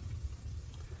HaKino.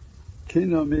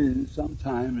 Kino means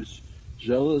sometimes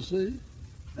jealousy,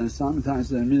 and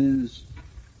sometimes it means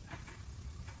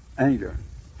anger.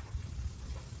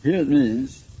 Here it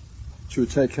means to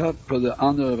take up for the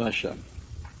honor of Hashem.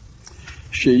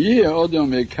 Sheyeh odom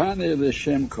mekane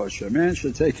l'shem kosher. Man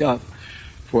should take up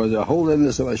for the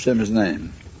holiness of Hashem's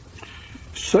name.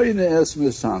 Soine es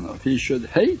misano. He should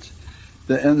hate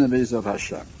the enemies of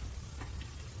Hashem.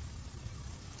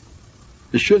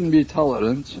 He shouldn't be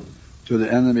tolerant to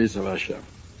the enemies of Hashem.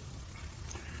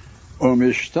 And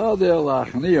you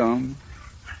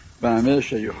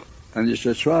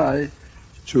should try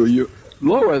to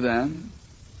lower them,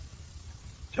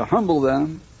 to humble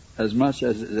them as much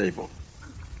as is able.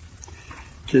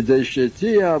 In order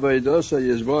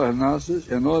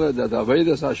that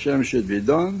Avodas Hashem should be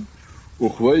done,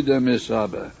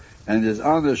 and his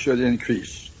honor should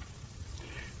increase.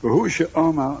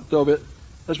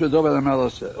 That's what David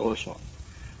HaMelech said also.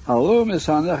 Hello,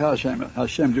 Misanech Hashem.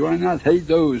 Hashem, do I not hate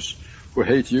those who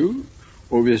hate you?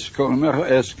 And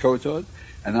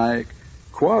I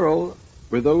quarrel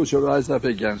with those who rise up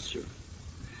against you.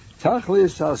 I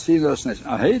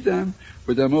hate them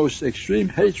with the most extreme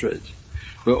hatred.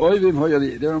 They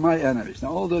are my enemies. Now,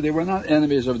 although they were not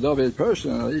enemies of David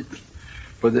personally,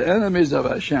 but the enemies of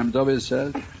Hashem, David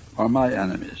said, are my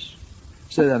enemies.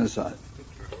 Say that aside.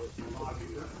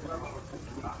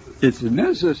 It's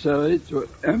necessary to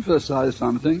emphasize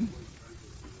something.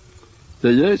 The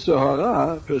Yetzer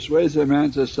Hara persuades a man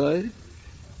to say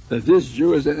that this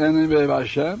Jew is an enemy of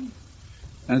Hashem,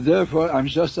 and therefore I'm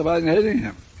justified in hating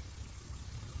him.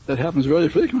 That happens very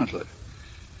frequently.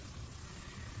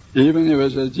 Even if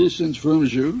it's a decent, frum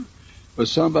Jew, or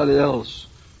somebody else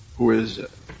who is an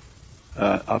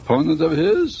opponent of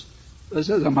his, this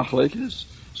is a machlekes,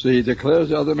 so he declares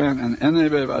the other man an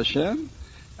enemy of Hashem,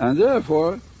 and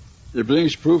therefore he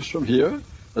brings proofs from here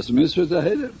as a mitzvah to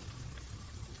hate him.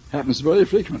 Happens very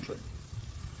frequently.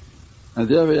 And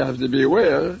therefore you have to be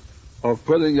aware of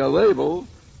putting a label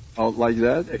out like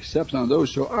that, except on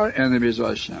those who are enemies of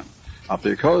Hashem.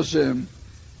 Apikosim,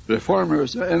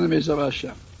 reformers, are enemies of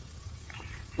Hashem.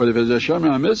 But if it's a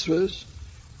Shomer HaMitzvahs,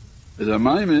 it's a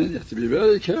Maimin, you have to be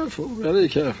very careful, very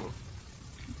careful.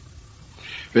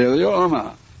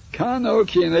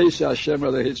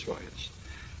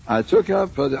 I took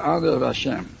up for the honor of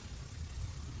Hashem.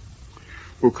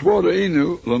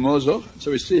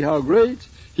 So we see how great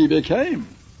he became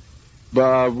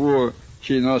because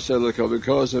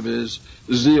of his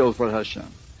zeal for Hashem.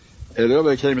 It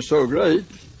became so great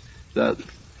that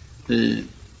he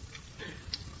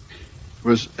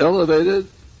was elevated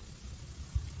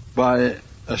by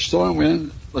a storm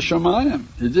wind, l'shamayim.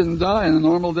 He didn't die in a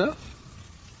normal death.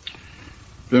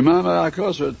 He's talking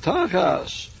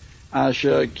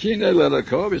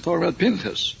about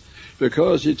Pinchas,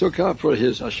 because he took up for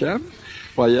his Hashem,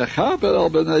 and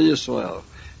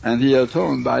he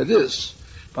atoned by this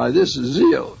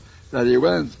zeal that he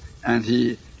went and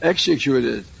he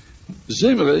executed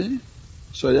Zimri,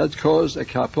 so that caused a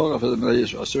kapara for the Bnei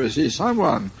Yisrael. So you see,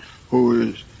 someone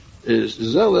who is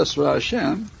zealous for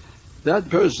Hashem, that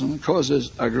person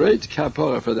causes a great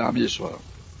kapara for the Am Yisrael.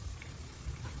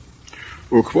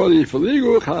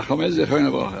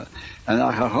 And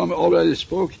the Chacham already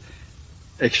spoke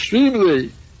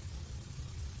extremely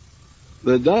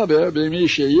about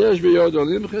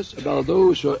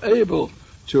those who are able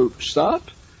to stop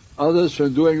others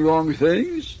from doing wrong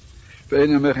things,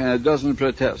 and it doesn't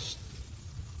protest.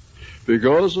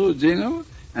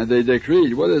 And they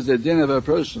decreed, what is the din of a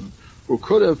person who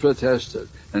could have protested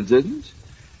and didn't.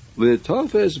 He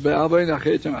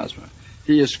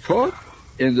is caught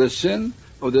in the sin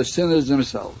of the sinners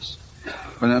themselves.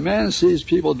 When a man sees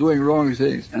people doing wrong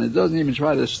things and it doesn't even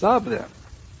try to stop them,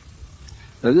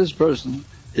 that this person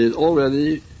is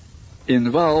already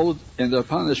involved in the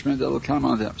punishment that will come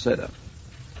on them. Say that.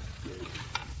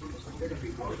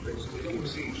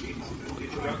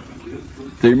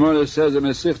 The Gemara says in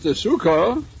Mesilas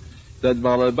Sukkah that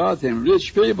Balabatim,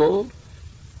 rich people,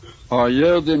 are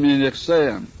yerdim in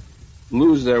ichseim,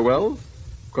 lose their wealth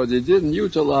because they didn't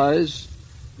utilize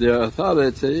their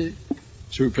authority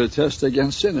to protest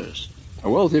against sinners. A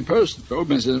wealthy person who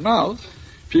opens his mouth,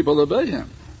 people obey him.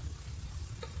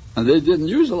 And they didn't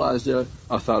utilize their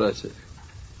authority.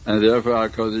 And therefore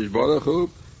HaKadosh Baruch Hu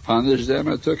punished them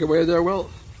and took away their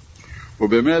wealth.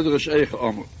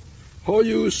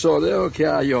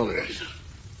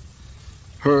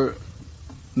 Her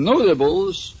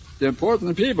notables, the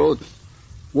important people,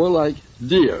 were like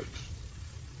deer.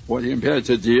 What he compared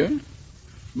to deer?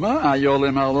 When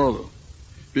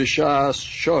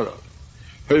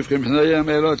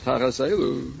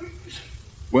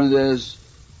there's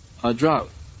a drought,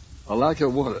 a lack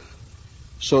of water,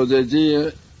 so the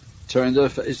deer turn their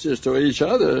faces to each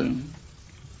other.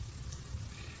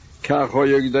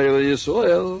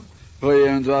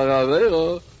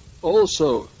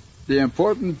 Also, the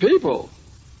important people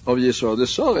of Yisrael, the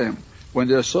Sorim, when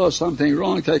they saw something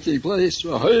wrong taking place,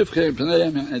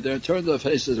 and they turned their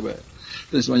faces away.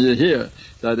 This is when you hear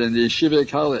that in the Yeshiva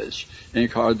College, in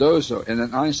Cardozo, and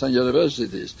in Einstein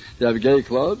universities, they have gay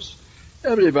clubs.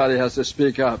 Everybody has to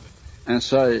speak up and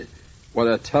say what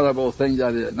a terrible thing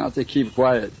that is, not to keep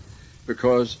quiet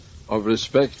because of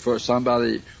respect for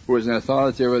somebody who is an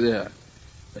authority over there.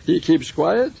 He keeps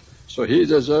quiet, so he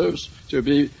deserves to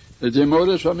be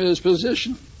demoted from his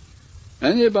position.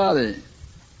 Anybody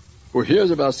who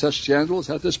hears about such scandals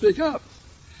has to speak up.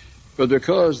 But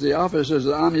because the officers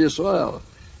of Am Yisrael,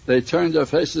 they turned their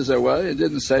faces away and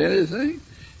didn't say anything,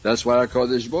 that's why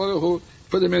HaKadosh Baruch Hu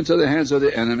put them into the hands of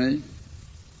the enemy.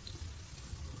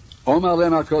 Omar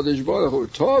lem HaKadosh Baruch Hu,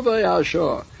 Tovei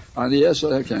Hashor, on the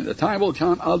Yisrael. The time will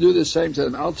come, I'll do the same to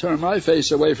them. I'll turn my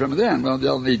face away from them when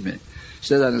they'll need me.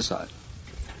 Say that aside.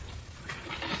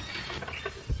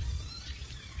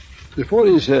 Before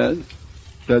he said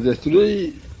that the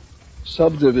three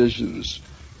subdivisions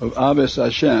of Abbas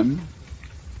Hashem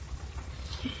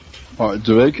are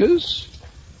Dvekas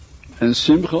and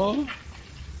Simcha,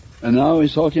 and now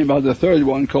he's talking about the third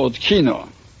one called Kina.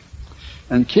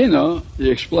 And Kina, he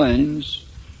explains,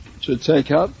 to take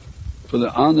up for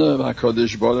the honor of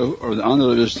HaKadosh Baruch Hu, or the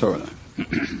honor of his Torah.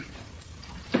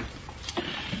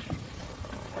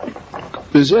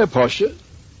 B'zeh Pasha,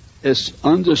 it's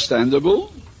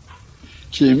understandable,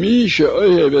 ki mi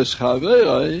she'ohev es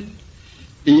chaverei,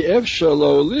 if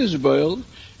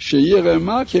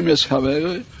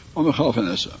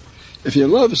he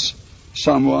loves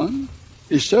someone,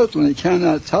 he certainly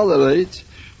cannot tolerate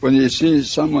when he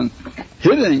sees someone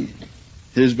hitting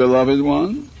his beloved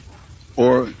one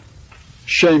or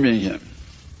shaming him.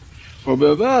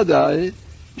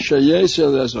 It's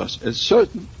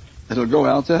certain it'll go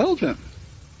out to help him.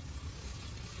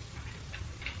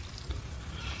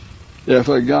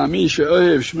 Therefore,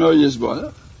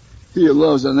 he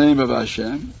loves the name of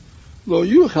Hashem.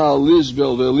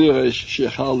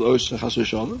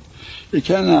 He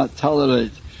cannot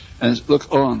tolerate and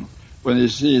look on when he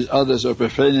sees others are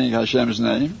profaning Hashem's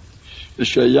name,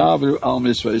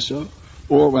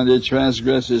 or when they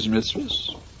transgress his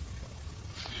mitzvahs.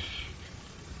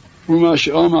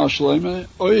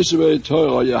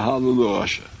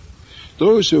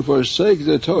 Those who forsake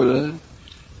the Torah,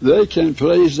 they can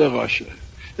praise the Rasha.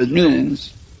 It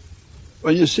means,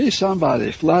 when you see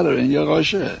somebody flattering your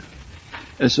Rasha,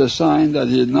 it's a sign that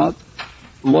he's not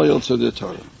loyal to the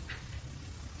Torah.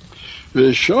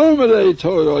 Those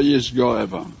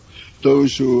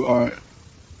who are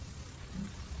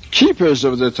keepers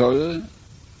of the Torah,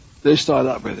 they start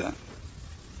up with them.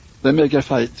 They make a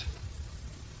fight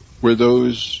with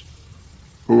those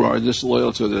who are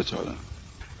disloyal to the Torah.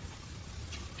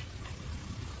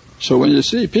 So when you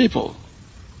see people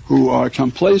who are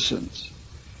complacent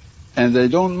and they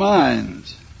don't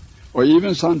mind, or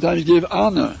even sometimes give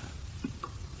honor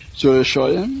to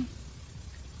Rishoyim,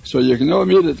 so you can know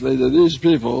immediately that these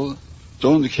people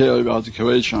don't care about the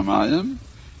Kavod Shamayim,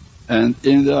 and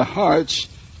in their hearts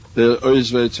they're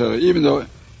Oizvei Torah, even though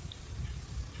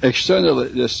externally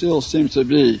they still seem to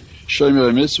be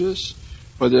Shomer Mitzvahs,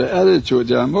 but their attitude,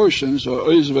 their emotions are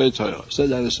Oizvei Torah. Set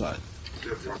that aside.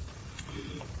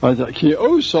 Ki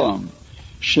osam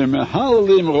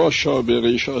shemehalim rosho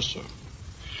berishoso.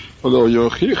 Although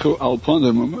yochichu al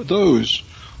panimum, those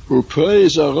who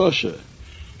praise a Rasha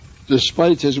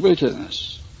despite his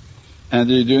wickedness, and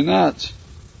they do not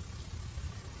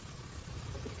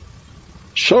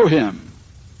show him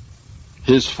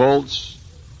his faults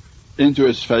into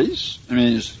his face, it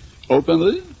means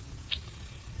openly.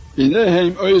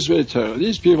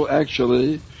 These people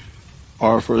actually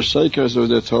are forsakers of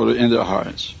the Torah in their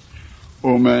hearts.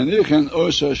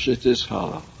 Because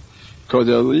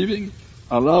they're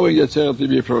allowing the Torah to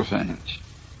be profaned.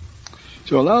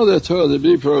 To allow the Torah to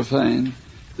be profaned,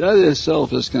 that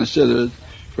itself is considered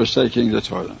forsaking the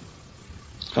Torah.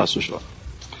 Chas v'shalom.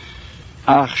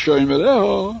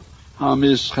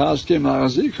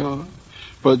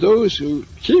 But those who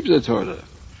keep the Torah,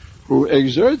 who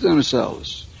exert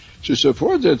themselves to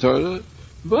support the Torah,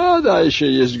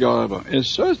 it's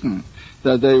certain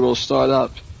that they will start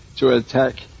up to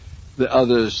attack the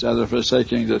others that are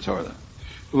forsaking the Torah.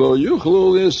 They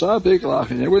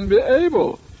wouldn't be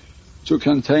able to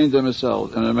contain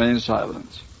themselves and remain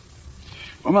silent.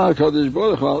 HaKadosh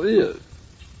Baruch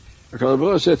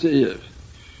Hu said to Eve,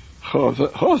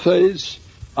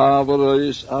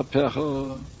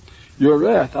 your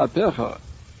wrath, apecha,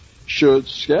 should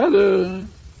scatter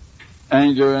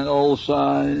anger on all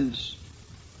sides.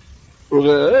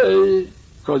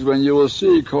 Because when you will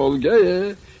see kol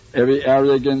geye, every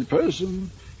arrogant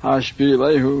person,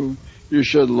 hashpilehu, you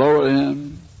should lower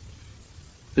him.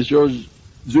 It's your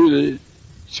duty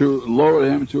to lower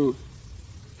him, to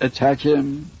attack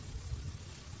him.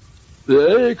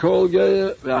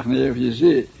 If you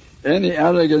see any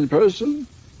arrogant person,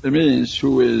 it means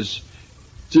who is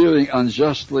dealing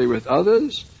unjustly with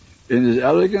others in his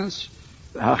arrogance,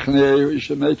 you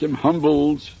should make him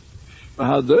humbled,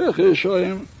 and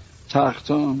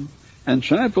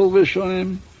trample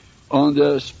Vishoim on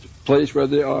the place where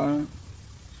they are.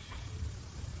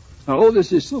 Now all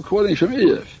this is still quoting from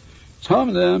Eve.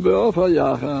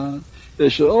 They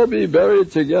should all be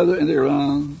buried together in the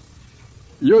ground.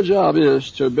 Your job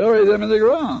is to bury them in the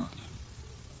ground.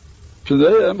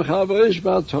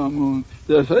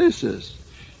 Their faces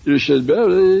you should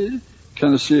bury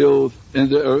concealed in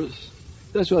the earth.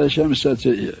 That's what Hashem said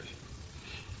to Eve.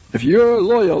 If you're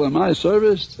loyal in my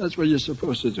service, that's what you're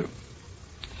supposed to do.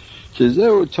 That's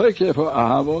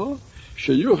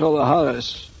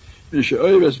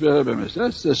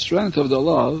the strength of the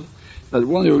love that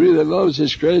one who really loves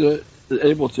his Creator is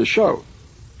able to show.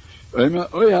 Those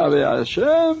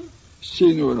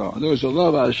who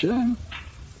love Hashem,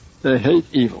 they hate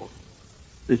evil.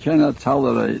 They cannot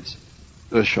tolerate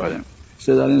the Yesharim.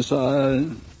 Say that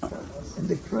inside. And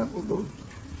the tremble goes.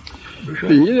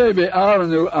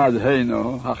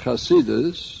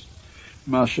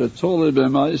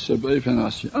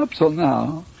 Up till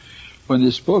now, when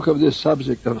he spoke of this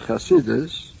subject of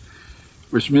Chasidus,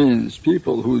 which means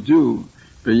people who do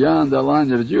beyond the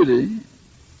line of duty,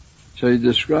 so he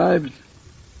described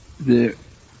the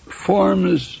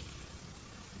forms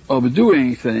of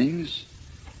doing things,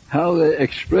 how they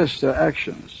express their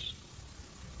actions.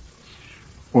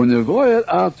 But now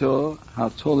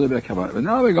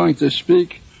we're going to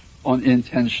speak on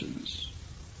intentions.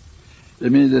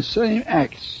 It means the same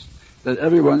acts that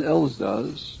everyone else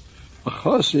does, a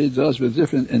Chassid does with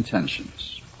different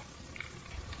intentions.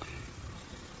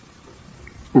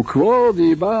 Above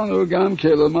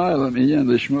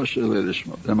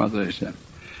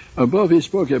he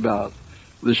spoke about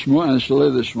Lishmo and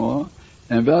Shalei Lishmo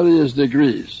and various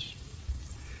degrees.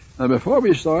 Now before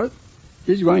we start,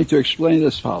 he's going to explain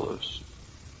as follows.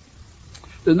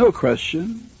 There's no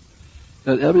question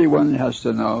that everyone has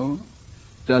to know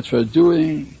that for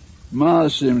doing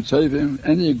Ma'asim Tovim,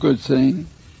 any good thing,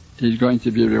 he's going to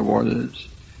be rewarded.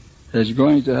 He's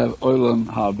going to have Olam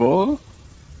Habo,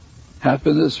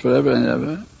 happiness forever and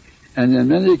ever, and in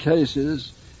many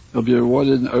cases, he'll be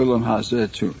rewarded in Olam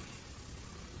Hazeh too.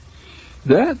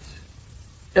 That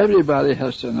everybody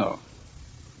has to know.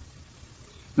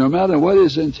 No matter what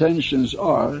his intentions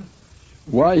are,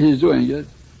 why he's doing it,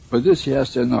 but this he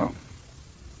has to know.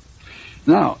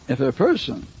 Now, if a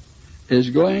person is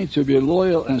going to be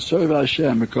loyal and serve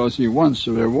Hashem because he wants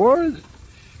a reward,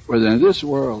 whether in this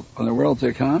world or the world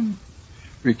to come,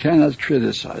 we cannot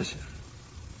criticize him.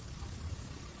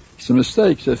 It's a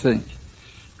mistake to think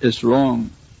it's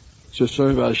wrong to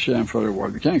serve Hashem for a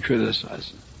reward. We can't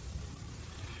criticize him.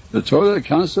 The Torah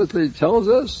constantly tells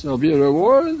us there'll be a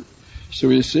reward, so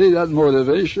we see that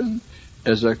motivation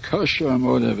as a kosher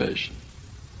motivation.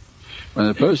 When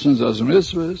a person does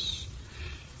mitzvahs,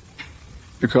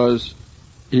 because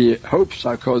he hopes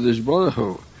HaKadosh Baruch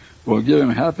Hu will give him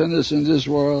happiness in this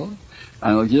world,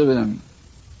 and will give him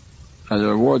a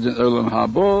reward in Olam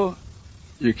Habo,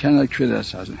 you cannot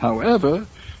criticize him. However,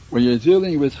 when you're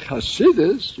dealing with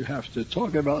Hasidus, you have to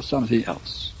talk about something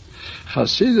else.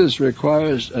 Hasidus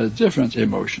requires a different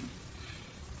emotion.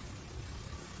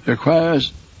 It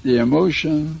requires the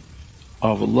emotion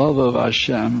of love of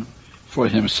Hashem for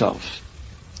himself.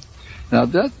 Now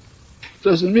that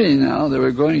doesn't mean now that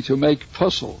we're going to make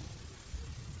puzzle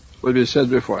what we said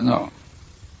before. No.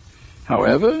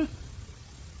 However,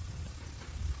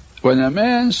 when a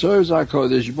man serves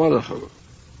HaKadosh Baruch Hu,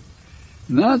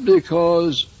 not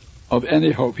because of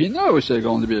any hope, he knows there's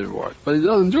going to be a reward, but he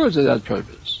doesn't do it to that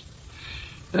purpose.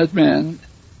 That man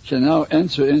can now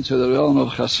enter into the realm of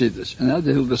Hasidus, and that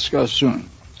he'll discuss soon.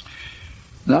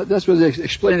 Now, that's what they're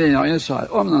explaining now inside.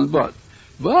 But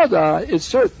Vada, it's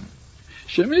certain.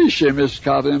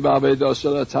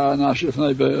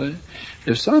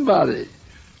 If somebody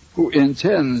who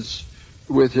intends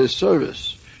with his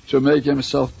service to make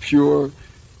himself pure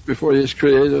before his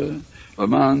Creator,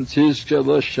 in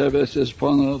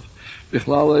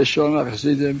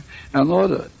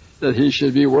order that he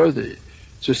should be worthy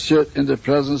to sit in the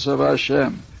presence of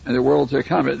Hashem in the world to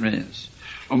come, it means,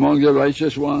 among the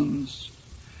righteous ones,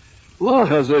 to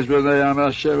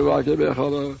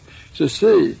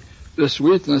see the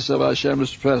sweetness of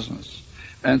Hashem's presence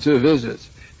and to visit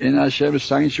in Hashem's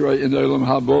sanctuary in the Olam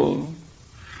Habo,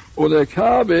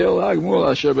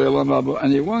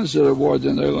 and he wants the reward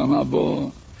in the Olam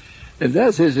Habo. If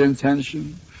that's his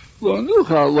intention, we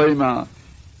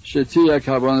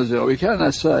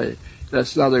cannot say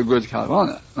that's not a good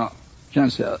kavanah. No,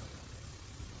 can't say that.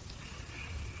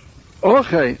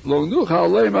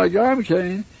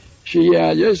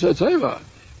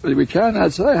 But we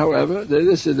cannot say, however, that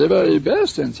this is the very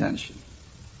best intention.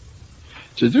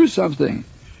 To do something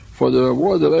for the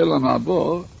reward of Olam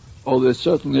Habo, although it's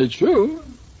certainly true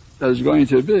that it's going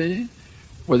to be,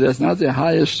 but that's not the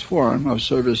highest form of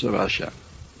service of Hashem.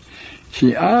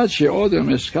 As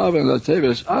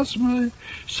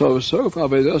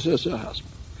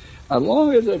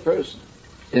long as a person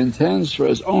intends for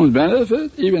his own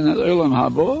benefit, even at Olam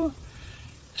Habo,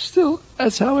 still,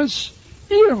 that's how it's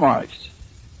earmarked.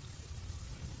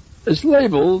 It's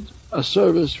labeled a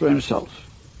service for himself.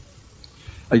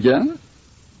 Again,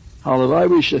 however,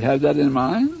 we should have that in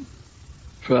mind.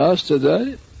 For us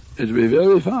today, it would be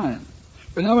very fine.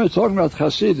 But now we're talking about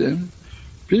Hasidim,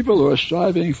 people who are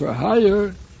striving for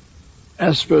higher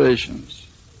aspirations.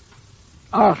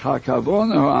 But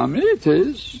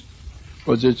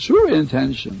the true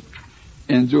intention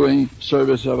in doing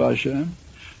service of Hashem,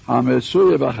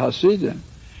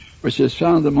 which is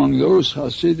found among those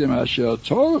Hasidim asher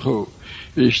torchu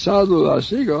v'ishtadlu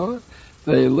lasigo,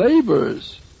 they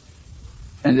labors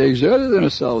and they exerted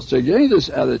themselves to gain this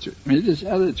attitude. I mean, this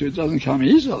attitude doesn't come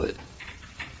easily. You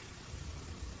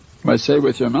might say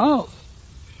with your mouth,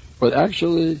 but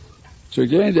actually, to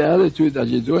gain the attitude that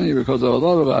you're doing it because of the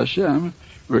love of Hashem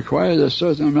requires a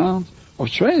certain amount of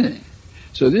training.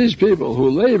 So these people who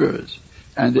labors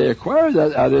and they acquire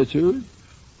that attitude,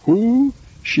 who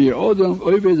he's doing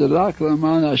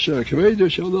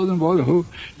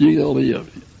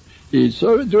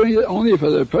it only for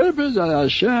the purpose that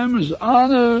Hashem's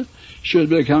honor should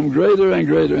become greater and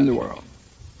greater in the world.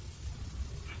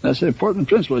 That's an important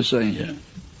principle he's saying here.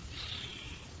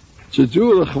 To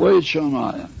do l'chveit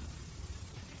shamayim.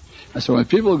 And so when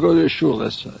people go to a shul,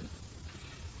 let's say,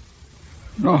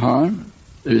 no harm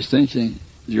if he's thinking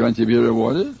you're going to be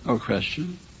rewarded, no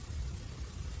question.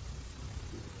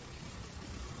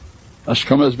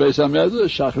 Ashkamas Beis HaMedrash,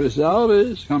 Shachris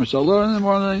Alvis, comes to learn in the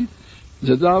morning,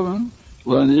 to daven,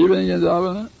 learn in the evening in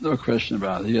daven, no question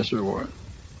about it, he gets a reward.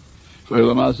 For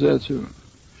Olam Hazeh too.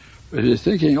 But he's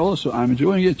thinking also, I'm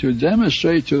doing it to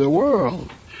demonstrate to the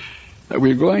world that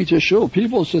we're going to shul.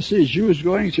 People to see Jews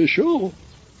going to shul.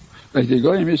 Like the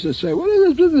Goyim used to say, what is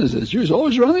this business? The Jews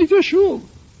always running to shul.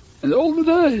 In the olden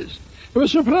days. They were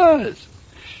surprised.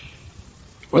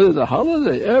 Whether the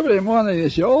holiday, every morning they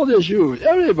see all the Jews,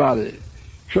 everybody,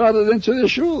 crowded into the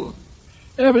shul.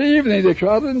 Every evening they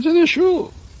crowded into the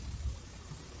shul.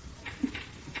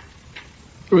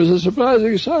 It was a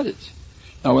surprising sight.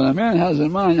 Now when a man has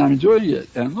in mind, I'm doing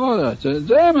it in order to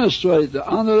demonstrate the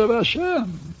honor of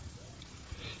Hashem.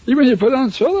 Even you put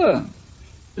on tefillin,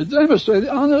 it demonstrates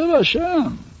the honor of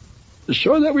Hashem. To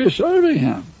show that we're serving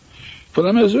Him. For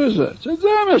the mezuzah, to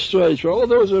demonstrate for all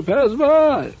those who pass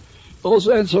by,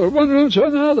 also enter from one room to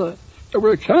another, that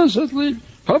we're constantly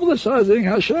publicizing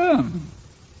Hashem.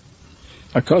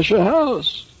 A kosher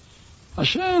house,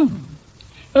 Hashem.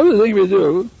 Everything we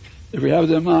do, if we have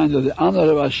the mind of the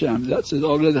honor of Hashem, that's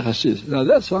already Hasid. Now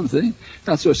that's something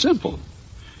not so simple.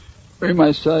 We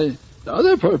might say the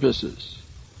other purposes.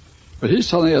 But he's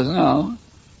telling us now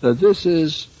that this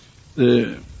is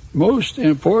the most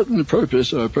important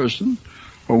purpose of a person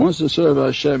who wants to serve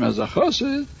Hashem as a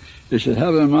chassid. He should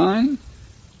have in mind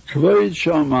Kvod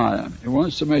Shamayim. He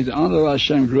wants to make the honor of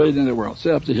Hashem great in the world.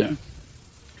 Say up to here.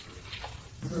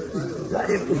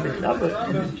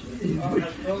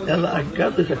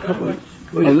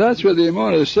 And that's what the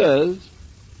Gemara says.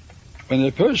 When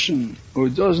a person who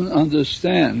doesn't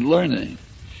understand learning,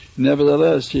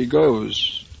 nevertheless he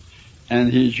goes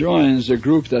and he joins a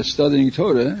group that's studying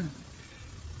Torah,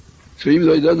 so even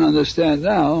though he doesn't understand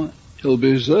now, he'll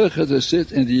be zoche to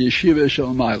sit in the yeshiva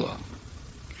shel Maila.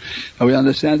 And we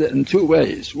understand it in two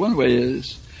ways. One way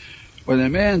is, when a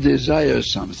man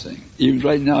desires something, even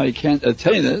right now he can't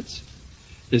attain it,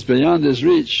 it's beyond his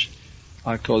reach,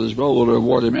 HaKadosh Baruch Hu will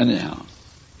reward him anyhow.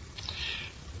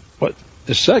 But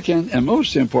the second and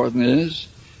most important is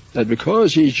that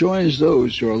because he joins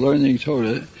those who are learning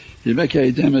Torah, he make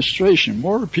a demonstration.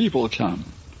 More people come.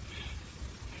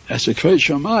 That's a Kvod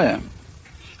Shamayim.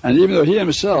 And even though he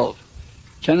himself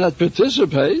cannot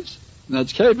participate, not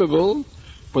capable,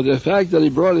 but the fact that he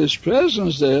brought his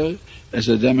presence there is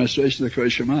a demonstration of Kvod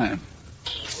Shamayim.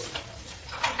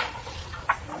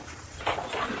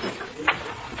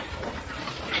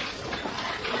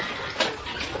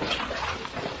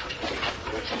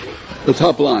 The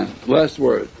top line, last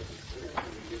word.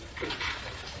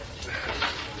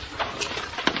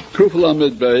 Kuf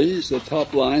Lamed Beis, the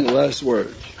top line, the last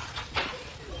word.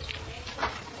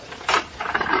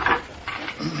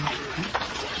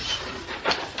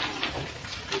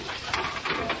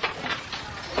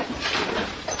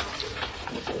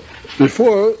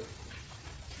 Before,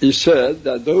 he said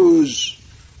that those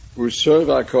who serve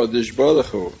HaKadosh Baruch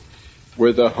Hu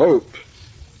with the hope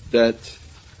that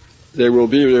they will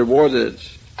be rewarded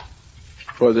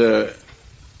for their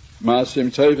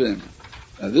Maasim Tovim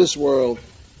in this world,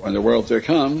 or in the world to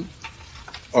come,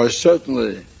 are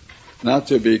certainly not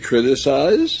to be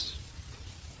criticized.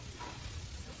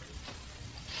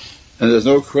 And there's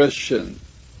no question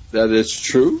that it's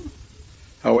true.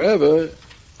 However,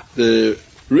 the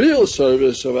real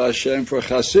service of Hashem for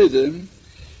Hasidim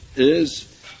is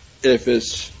if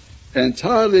it's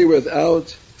entirely without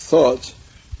thought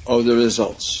of the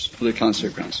results, of the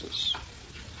consequences.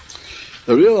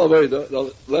 The real Avodah,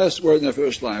 the last word in the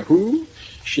first line, Hu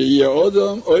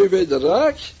she'yodam oived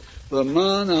rak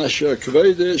l'man asher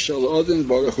kvede shel odin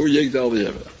baruch hu yigdal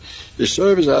v'yeva. He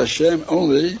serves Hashem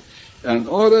only in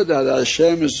order that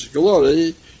Hashem's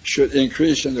glory should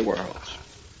increase in the world.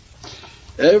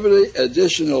 Every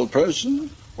additional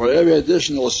person or every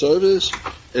additional service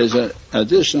is an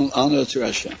additional honor to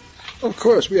Hashem. Of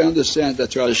course, we understand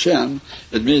that to Hashem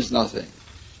it means nothing,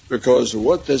 because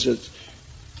what does it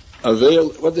avail?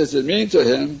 What does it mean to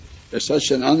Him? It's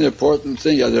such an unimportant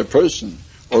thing as a person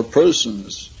or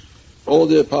persons, all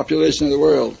the population of the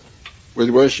world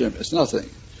would worship. It's nothing.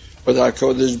 But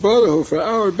HaKadosh Baruch Hu, for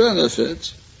our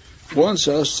benefit, wants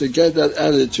us to get that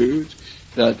attitude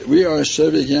that we are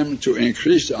serving Him to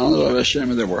increase the honor of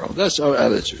Hashem in the world. That's our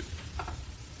attitude.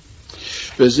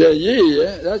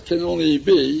 That can only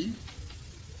be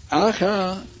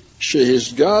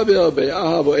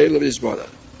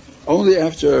only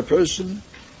after a person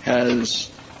has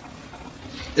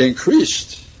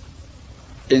increased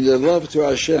in the love to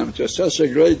Hashem to such a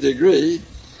great degree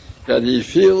that he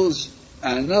feels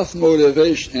enough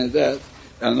motivation in that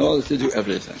in order to do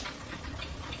everything.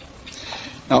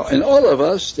 Now, in all of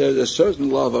us, there's a certain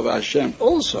love of Hashem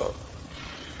also.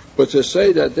 But to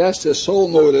say that that's the sole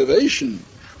motivation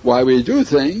why we do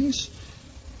things,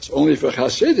 it's only for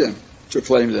Hasidim to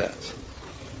claim that.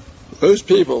 Those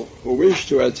people who wish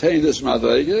to attain this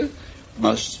madrega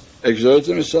must exert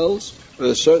themselves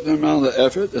with a certain amount of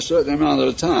effort, a certain amount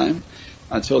of time,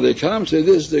 until they come to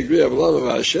this degree of love of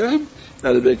Hashem,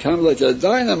 that it becomes like a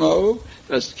dynamo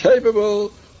that's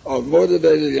capable of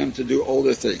motivating them to do all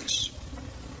the things.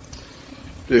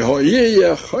 He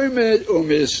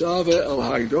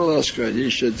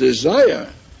should desire,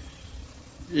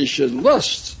 he should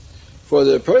lust for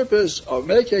the purpose of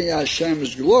making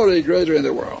Hashem's glory greater in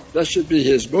the world. That should be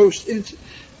his most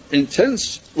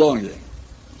intense longing.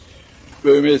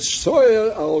 And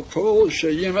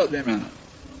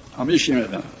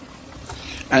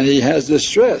he has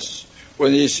distress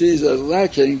when he sees that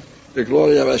lacking the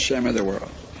glory of Hashem in the world.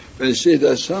 When he sees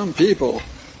that some people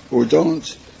who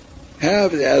don't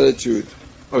have the attitude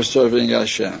of serving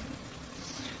Hashem,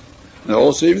 and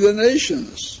also even the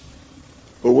nations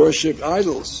who worship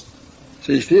idols,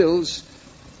 he feels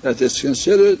that it's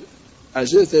considered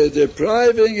as if they're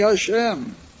depriving Hashem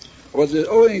of what they're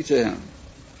owing to Him.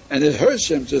 And it hurts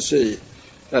him to see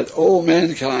that all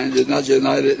mankind is not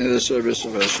united in the service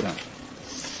of Hashem.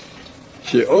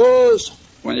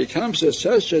 When he comes to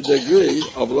such a degree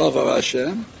of love of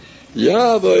Hashem,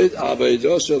 Yavod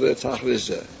Avodoso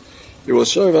Letachliseh. He will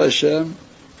serve Hashem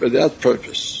for that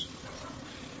purpose.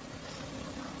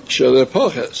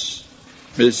 Shelepoches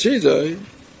Mitzidoi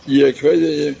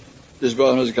Yekredi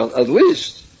Yisbarach. At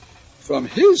least from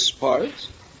his part,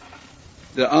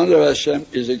 the honor of Hashem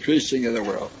is increasing in the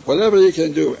world. Whatever he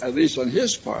can do, at least on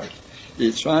his part,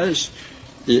 he strives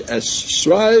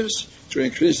to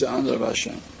increase the honor of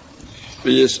Hashem.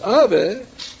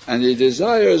 And he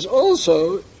desires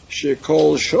also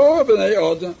Shekol Shor B'nei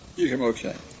Odom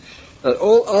Yikam, that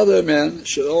all other men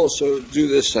should also do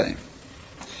the same.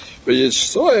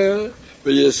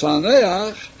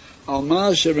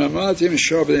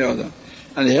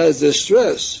 And he has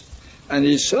distress, and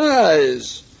he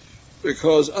sighs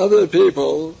because other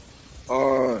people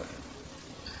are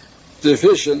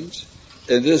deficient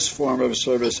in this form of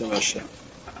service of Hashem.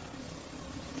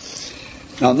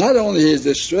 Now, not only is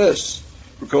distressed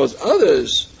because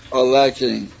others are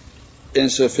lacking in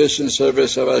sufficient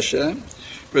service of Hashem,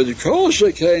 but Kol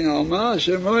Shekain Alma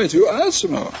Shemoy to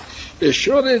Atzmo is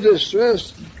surely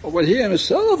distressed when he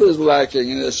himself is lacking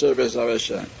in the service of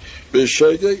Hashem.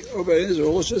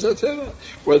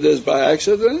 Whether it's by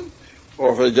accident,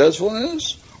 or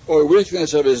forgetfulness, or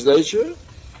weakness of his nature,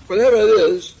 whatever it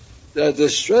is, that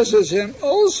distresses him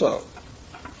also.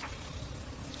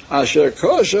 It's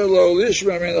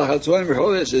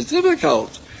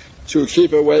difficult to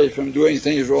keep away from doing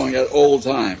things wrong at all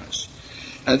times.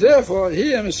 And therefore,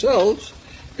 he himself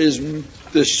is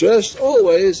distressed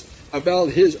always about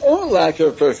his own lack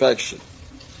of perfection.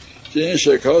 There's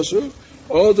no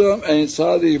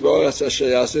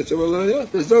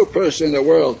person in the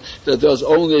world that does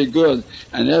only good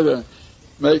and never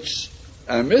makes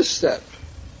a misstep.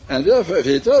 And therefore, if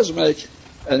he does make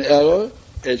an error,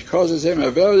 it causes him a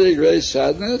very great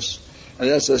sadness, and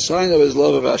that's a sign of his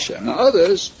love of Hashem. Now,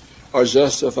 others are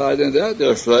justified in that.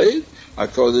 They're afraid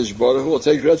HaKadosh Baruch Hu will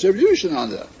take retribution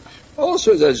on that.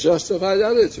 Also, that's a justified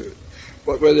attitude.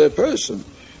 But when a person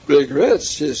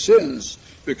regrets his sins,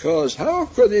 because how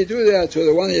could he do that to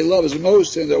the one he loves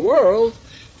most in the world,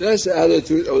 that's the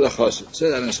attitude of the chassid.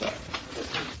 Say that inside.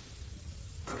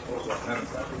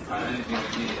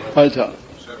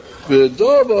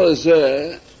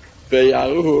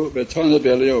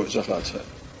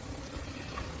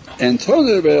 In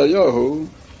Toner Be'Eliyahu,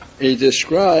 he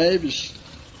describes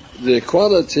the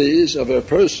qualities of a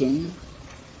person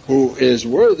who is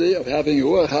worthy of having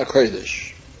Ruach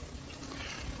HaKodesh.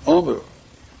 Omer,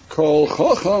 Kol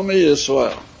Chacham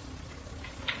Yisrael.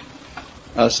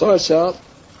 It starts out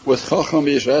with Chacham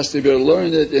Yisrael, has to be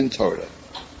learned in Torah.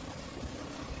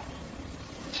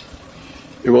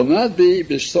 It will not be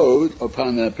bestowed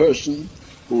upon a person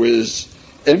who is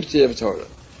empty of Torah.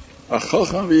 A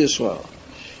Chacham Yisrael.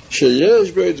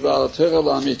 Sheyesh B'Dvar Torah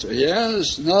L'Amitu. He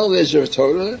has knowledge of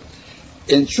Torah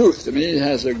in truth. I mean, he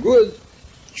has a good,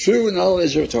 true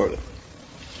knowledge of Torah.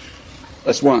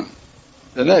 That's one.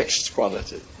 The next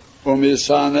quality.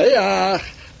 U'misaneach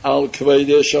al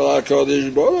kvedesh al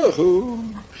HaKadosh Baruch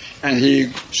Hu. And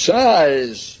he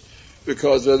sighs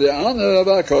because of the honor of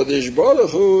HaKadosh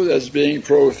Baruch Hu that's being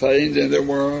profaned in the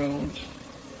world.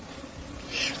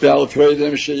 Ve'al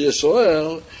kvedem she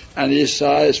Yisrael. And he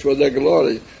sighs for the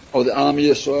glory of the Am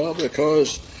Yisrael,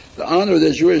 because the honor of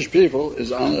the Jewish people is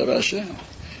the honor of Hashem.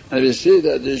 And we see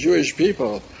that the Jewish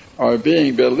people are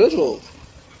being belittled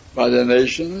by the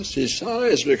nations. He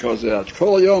sighs because of that.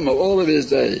 Kol Yom, of all of his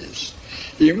days.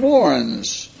 He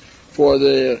mourns for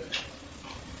the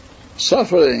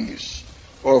sufferings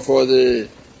or for the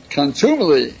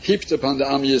contumely heaped upon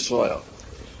the Am Yisrael,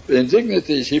 the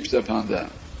indignities heaped upon them.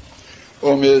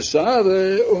 And he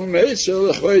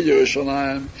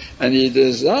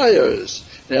desires,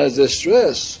 he has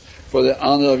distress for the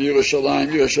honor of Yerushalayim.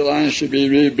 Yerushalayim should be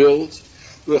rebuilt,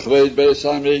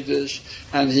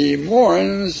 and he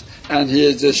mourns and he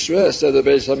is distressed that the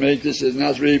Beis HaMikdash is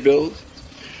not rebuilt.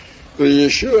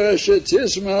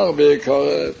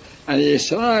 And he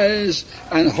sighs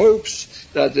and hopes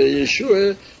that the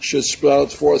Yeshua should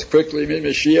sprout forth quickly,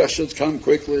 Mashiach should come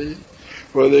quickly.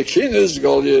 For the Kinas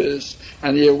Goliath,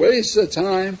 and he awaits the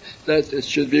time that it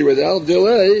should be without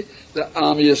delay, the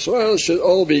Am Yisrael should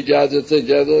all be gathered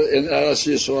together in Eretz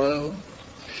Yisrael.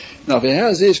 Now, if he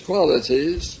has these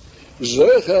qualities, this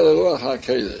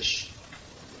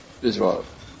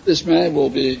man will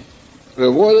be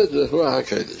rewarded with Ruach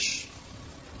HaKodesh.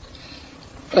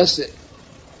 That's the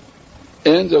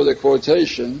end of the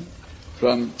quotation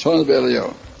from Toner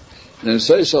Be'Eliyahu. And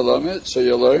say Salamet, so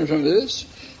you learn from this.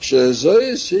 That's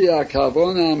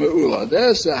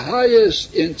the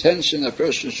highest intention a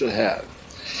person should have.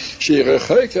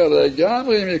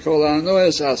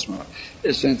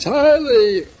 It's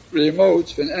entirely remote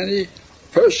from any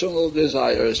personal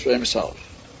desires for himself.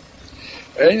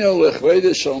 And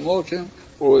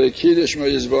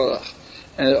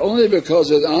only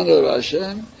because of the honor of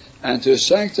Hashem and to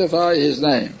sanctify His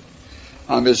name.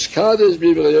 And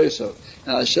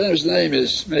Hashem's name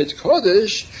is made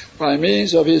Kodesh by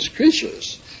means of His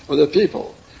creatures, of the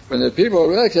people. When the people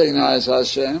recognize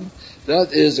Hashem,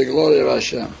 that is the glory of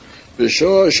Hashem.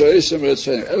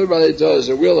 Everybody does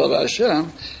the will of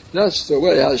Hashem. That's the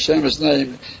way Hashem's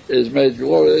name is made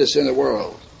glorious in the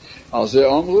world.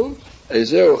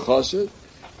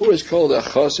 Who is called a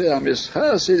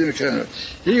chassid?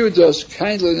 He who does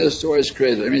kindliness towards his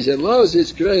Creator. It means he loves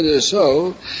his Creator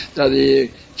so that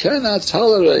he cannot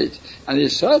tolerate, and he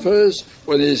suffers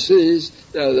when he sees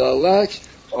there's a lack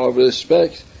of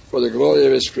respect for the glory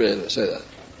of his Creator. Say that.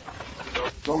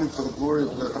 Only for the glory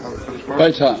of the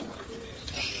Right time.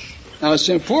 Now it's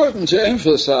important to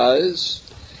emphasize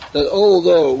that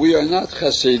although we are not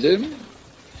chassidim,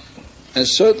 and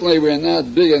certainly we are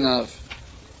not big enough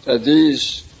that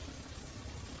these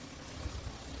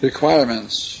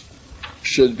requirements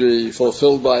should be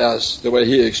fulfilled by us the way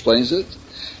he explains it,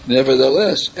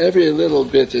 nevertheless, every little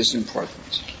bit is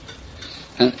important.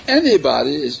 And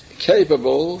anybody is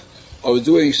capable of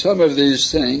doing some of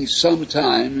these things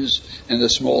sometimes in a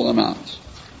small amount.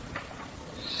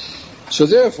 So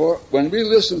therefore, when we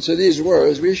listen to these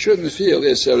words, we shouldn't feel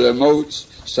it's a remote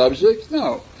subject.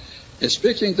 No. It's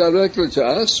speaking directly to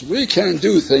us. We can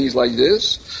do things like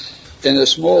this in a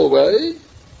small way,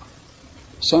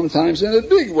 sometimes in a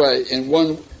big way, in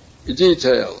one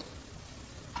detail.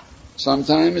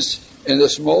 Sometimes in a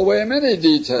small way, in many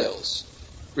details.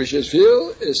 We should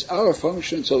feel it's our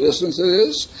function to listen to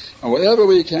this, and whatever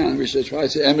we can, we should try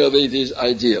to emulate these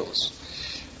ideals.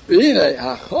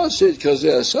 Because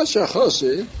there is such a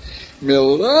chosid,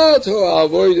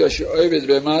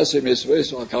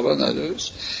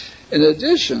 in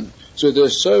addition to the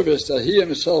service that he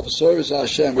himself serves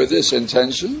Hashem with this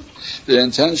intention, the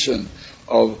intention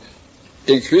of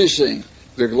increasing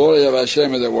the glory of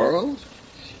Hashem in the world,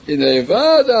 he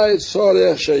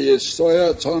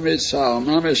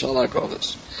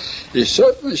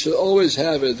certainly should always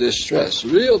have a distress,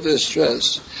 real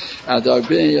distress, at our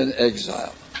being in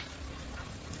exile.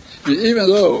 Even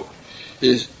though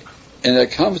he's in a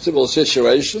comfortable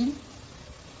situation,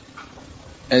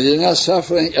 and he's not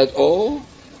suffering at all,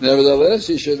 nevertheless,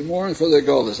 he should mourn for the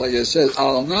Golus. Like it says,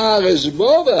 Al Naris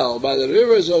Bovel, by the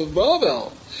rivers of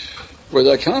Bovel, with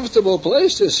a comfortable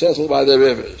place to settle by the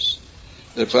rivers.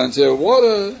 There's plenty of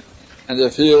water, and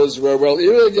the fields were well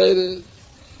irrigated.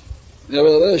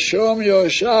 Nevertheless, Shom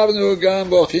Yoshavnu Gam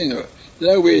Bochinu.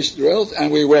 There we dwelt and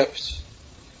we wept.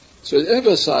 So it's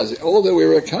emphasizing, although we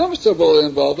were comfortable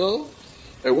in Babel,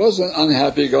 it wasn't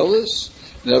unhappy Golus.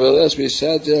 Nevertheless, we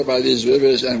sat there by these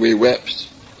rivers and we wept.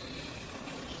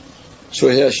 So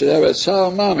he should have a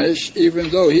tzar mamish, even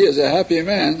though he is a happy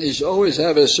man, he should always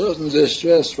have a certain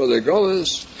distress for the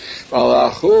Golus,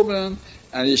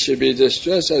 and he should be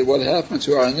distressed at what happened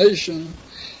to our nation,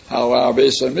 how our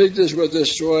Beis Hamikdash were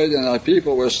destroyed and our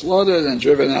people were slaughtered and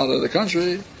driven out of the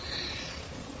country.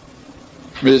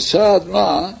 Mitzad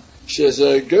ma,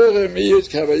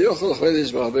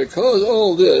 because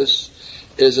all this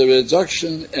is a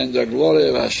reduction in the glory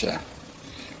of Hashem.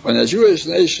 When a Jewish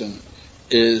nation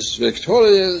is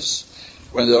victorious,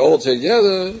 when they're all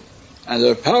together and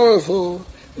they're powerful,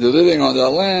 they're living on their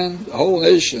land, the whole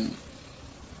nation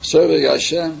serving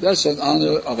Hashem, that's an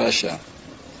honor of Hashem.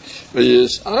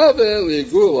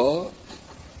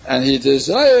 And he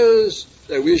desires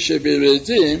that we should be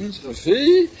redeemed, because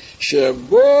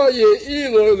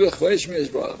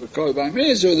by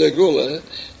means of the Gula,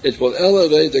 it will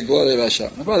elevate the glory of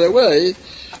Hashem. And by the way,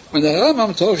 when the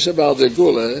Rambam talks about the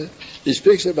Gula, he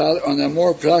speaks about it on a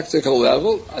more practical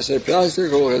level. I say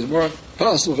practical is more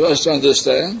possible for us to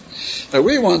understand. That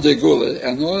we want the Gula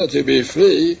in order to be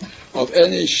free of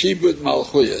any Shibud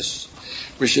Malchuyas.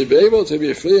 We should be able to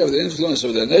be free of the influence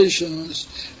of the nations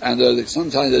and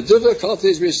sometimes the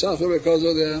difficulties we suffer because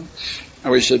of them.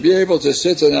 And we should be able to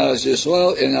sit in our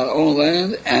Yisrael, in our own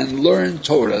land, and learn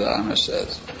Torah, the Rambam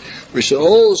says. We should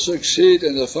all succeed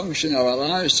in the function of our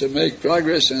lives to make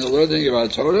progress in the learning of our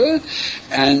Torah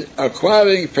and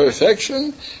acquiring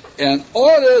perfection in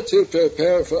order to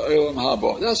prepare for Olam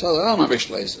Haba. That's how the Rambam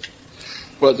explains it.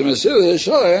 But the Mesilas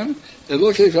Yesharim is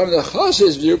looking from the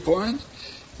Chassid's viewpoint,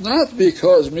 not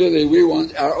because merely we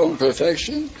want our own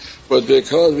perfection, but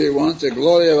because we want the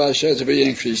glory of Hashem to be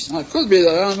increased. Now, it could be that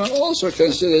Rambam also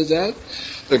considers that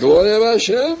the glory of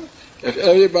Hashem, if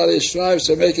everybody strives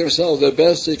to make himself the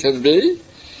best he can be,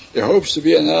 he hopes to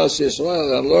be in Eretz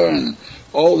Yisrael and learn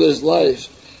all his life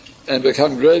and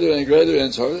become greater and greater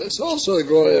in Torah, it's also the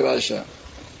glory of Hashem.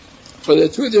 But there are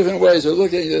two different ways of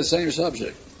looking at the same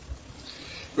subject.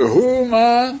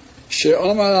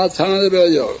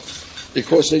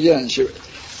 Because again,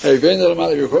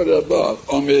 recorded above,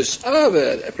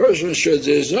 a person should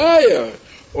desire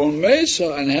and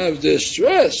have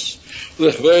distress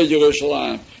because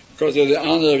of the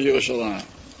honor of Yerushalayim.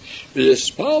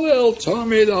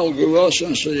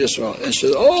 And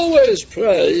should always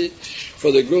pray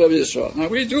for the good of Yisrael. Now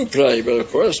we do pray, but of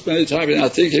course many times we're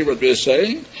not thinking what we're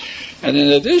saying. And in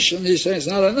addition, he's saying it's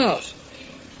not enough.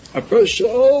 A person should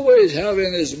always have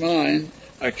in his mind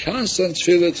a constant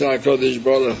tefillah to HaKadosh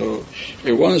Baruch Hu.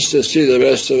 He wants to see the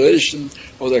restoration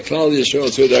of the Klal Yisrael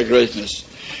to their greatness.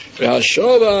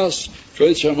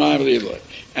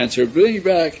 And to bring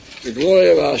back the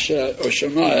glory of Hashem, or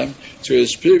Shemayim, to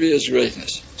his previous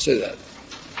greatness. Say that.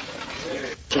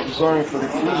 Desiring for the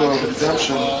kingdom of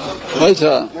redemption.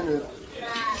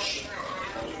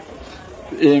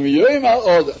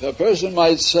 A person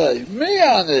might say, Mi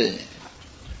ani?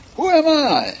 Who am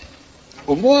I?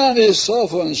 What's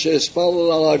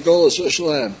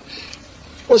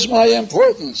my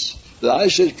importance that I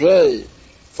should pray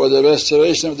for the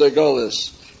restoration of the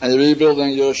Golus and the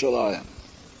rebuilding Yerushalayim?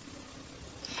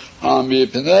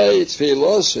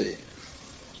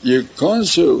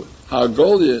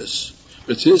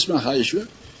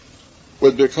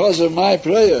 But because of my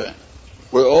prayer,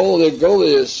 will all the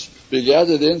Goliaths be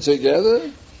gathered in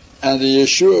together and the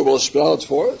Yeshua will sprout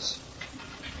forth?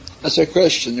 That's a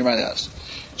question you might ask.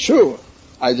 True,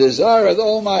 I desire with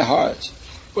all my heart,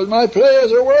 but my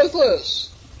prayers are worthless.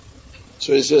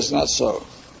 So he says, not so.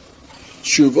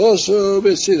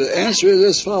 The answer is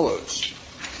as follows.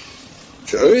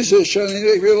 We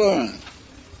learn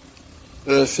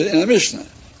in the Mishnah.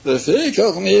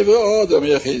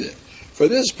 For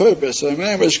this purpose, a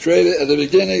man was created at the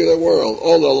beginning of the world,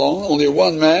 all alone, only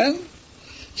one man,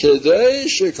 in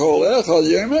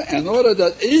order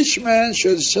that each man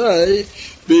should say,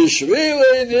 for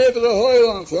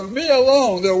me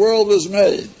alone the world was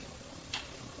made.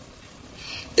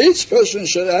 Each person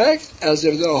should act as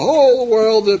if the whole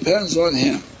world depends on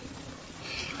him.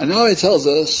 And now he tells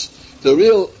us the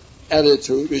real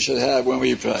attitude we should have when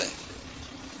we pray.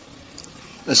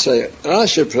 Let's say,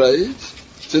 Rasha prayed,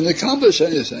 didn't accomplish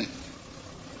anything.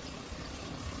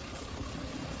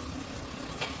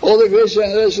 All the great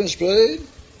generations prayed,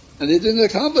 and they didn't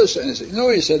accomplish anything. No,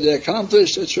 he said they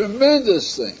accomplished a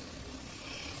tremendous thing.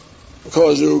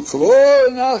 Because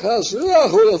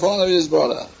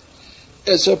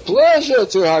it's a pleasure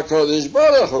to HaKadosh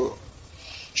Baruch Hu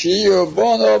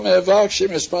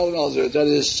that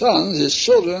his sons, his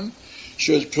children,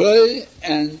 should pray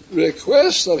and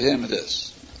request of him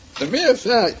this. The mere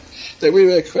fact that we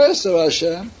request of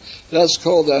Hashem, that's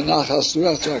called a nachas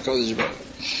ruach to HaKadosh Baruch Hu.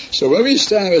 So when we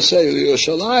stand and say,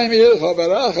 Yerushalayim yircha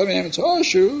barachamim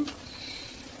toshu,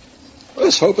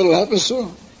 let's hope it'll happen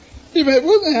soon. Even if it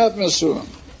wouldn't happen soon.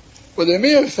 But the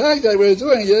mere fact that we're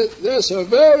doing it, that's a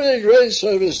very great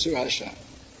service to Hashem.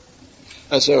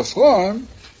 That's a form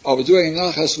of doing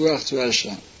nachas ruach to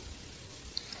Hashem.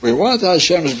 We want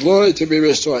Hashem's glory to be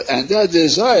restored. And that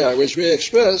desire which we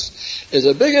express is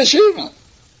a big achievement.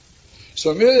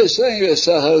 So merely saying,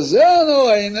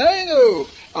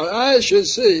 our eyes should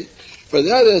see, for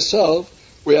that itself,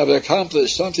 we have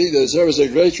accomplished something that deserves a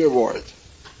great reward.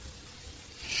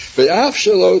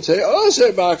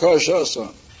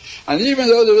 And even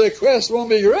though the request won't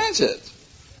be granted,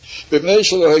 because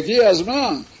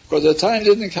the time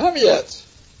didn't come yet,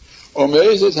 or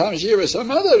maybe the time for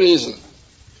some other reason,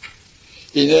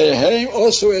 they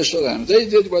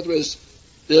did what was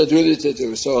their duty to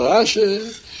do. So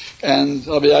Rashi and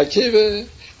Rabbi Akiva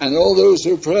and all those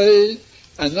who prayed,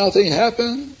 and nothing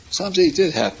happened, something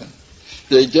did happen.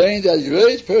 They gained that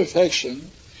great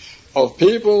perfection of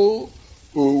people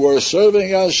who were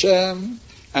serving Hashem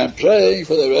and praying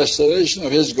for the restoration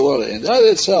of His glory. And that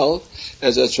itself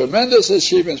is a tremendous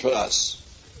achievement for us.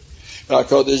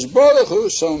 HaKadosh Baruch Hu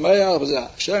Someach b'zeh.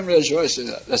 Hashem rejoices in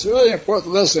that. That's a very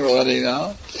important lesson we're learning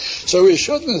now. So we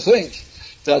shouldn't think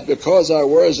that because our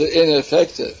words are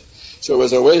ineffective, so it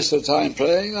was a waste of time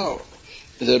praying. No.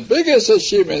 It's the biggest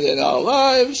achievement in our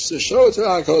lives to show to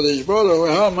HaKadosh Baruch Hu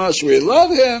how much we love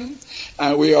Him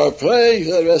and we are praying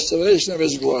for the restoration of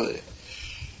His glory.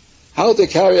 How to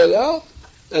carry it out?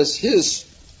 That's His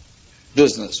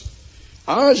business.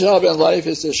 Our job in life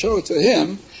is to show to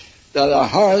Him that our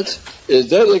heart is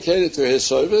dedicated to His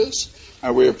service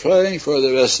and we are praying for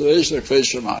the restoration of Kriyat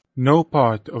Shema. No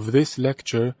part of this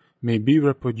lecture may be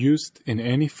reproduced in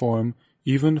any form,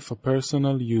 even for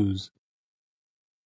personal use.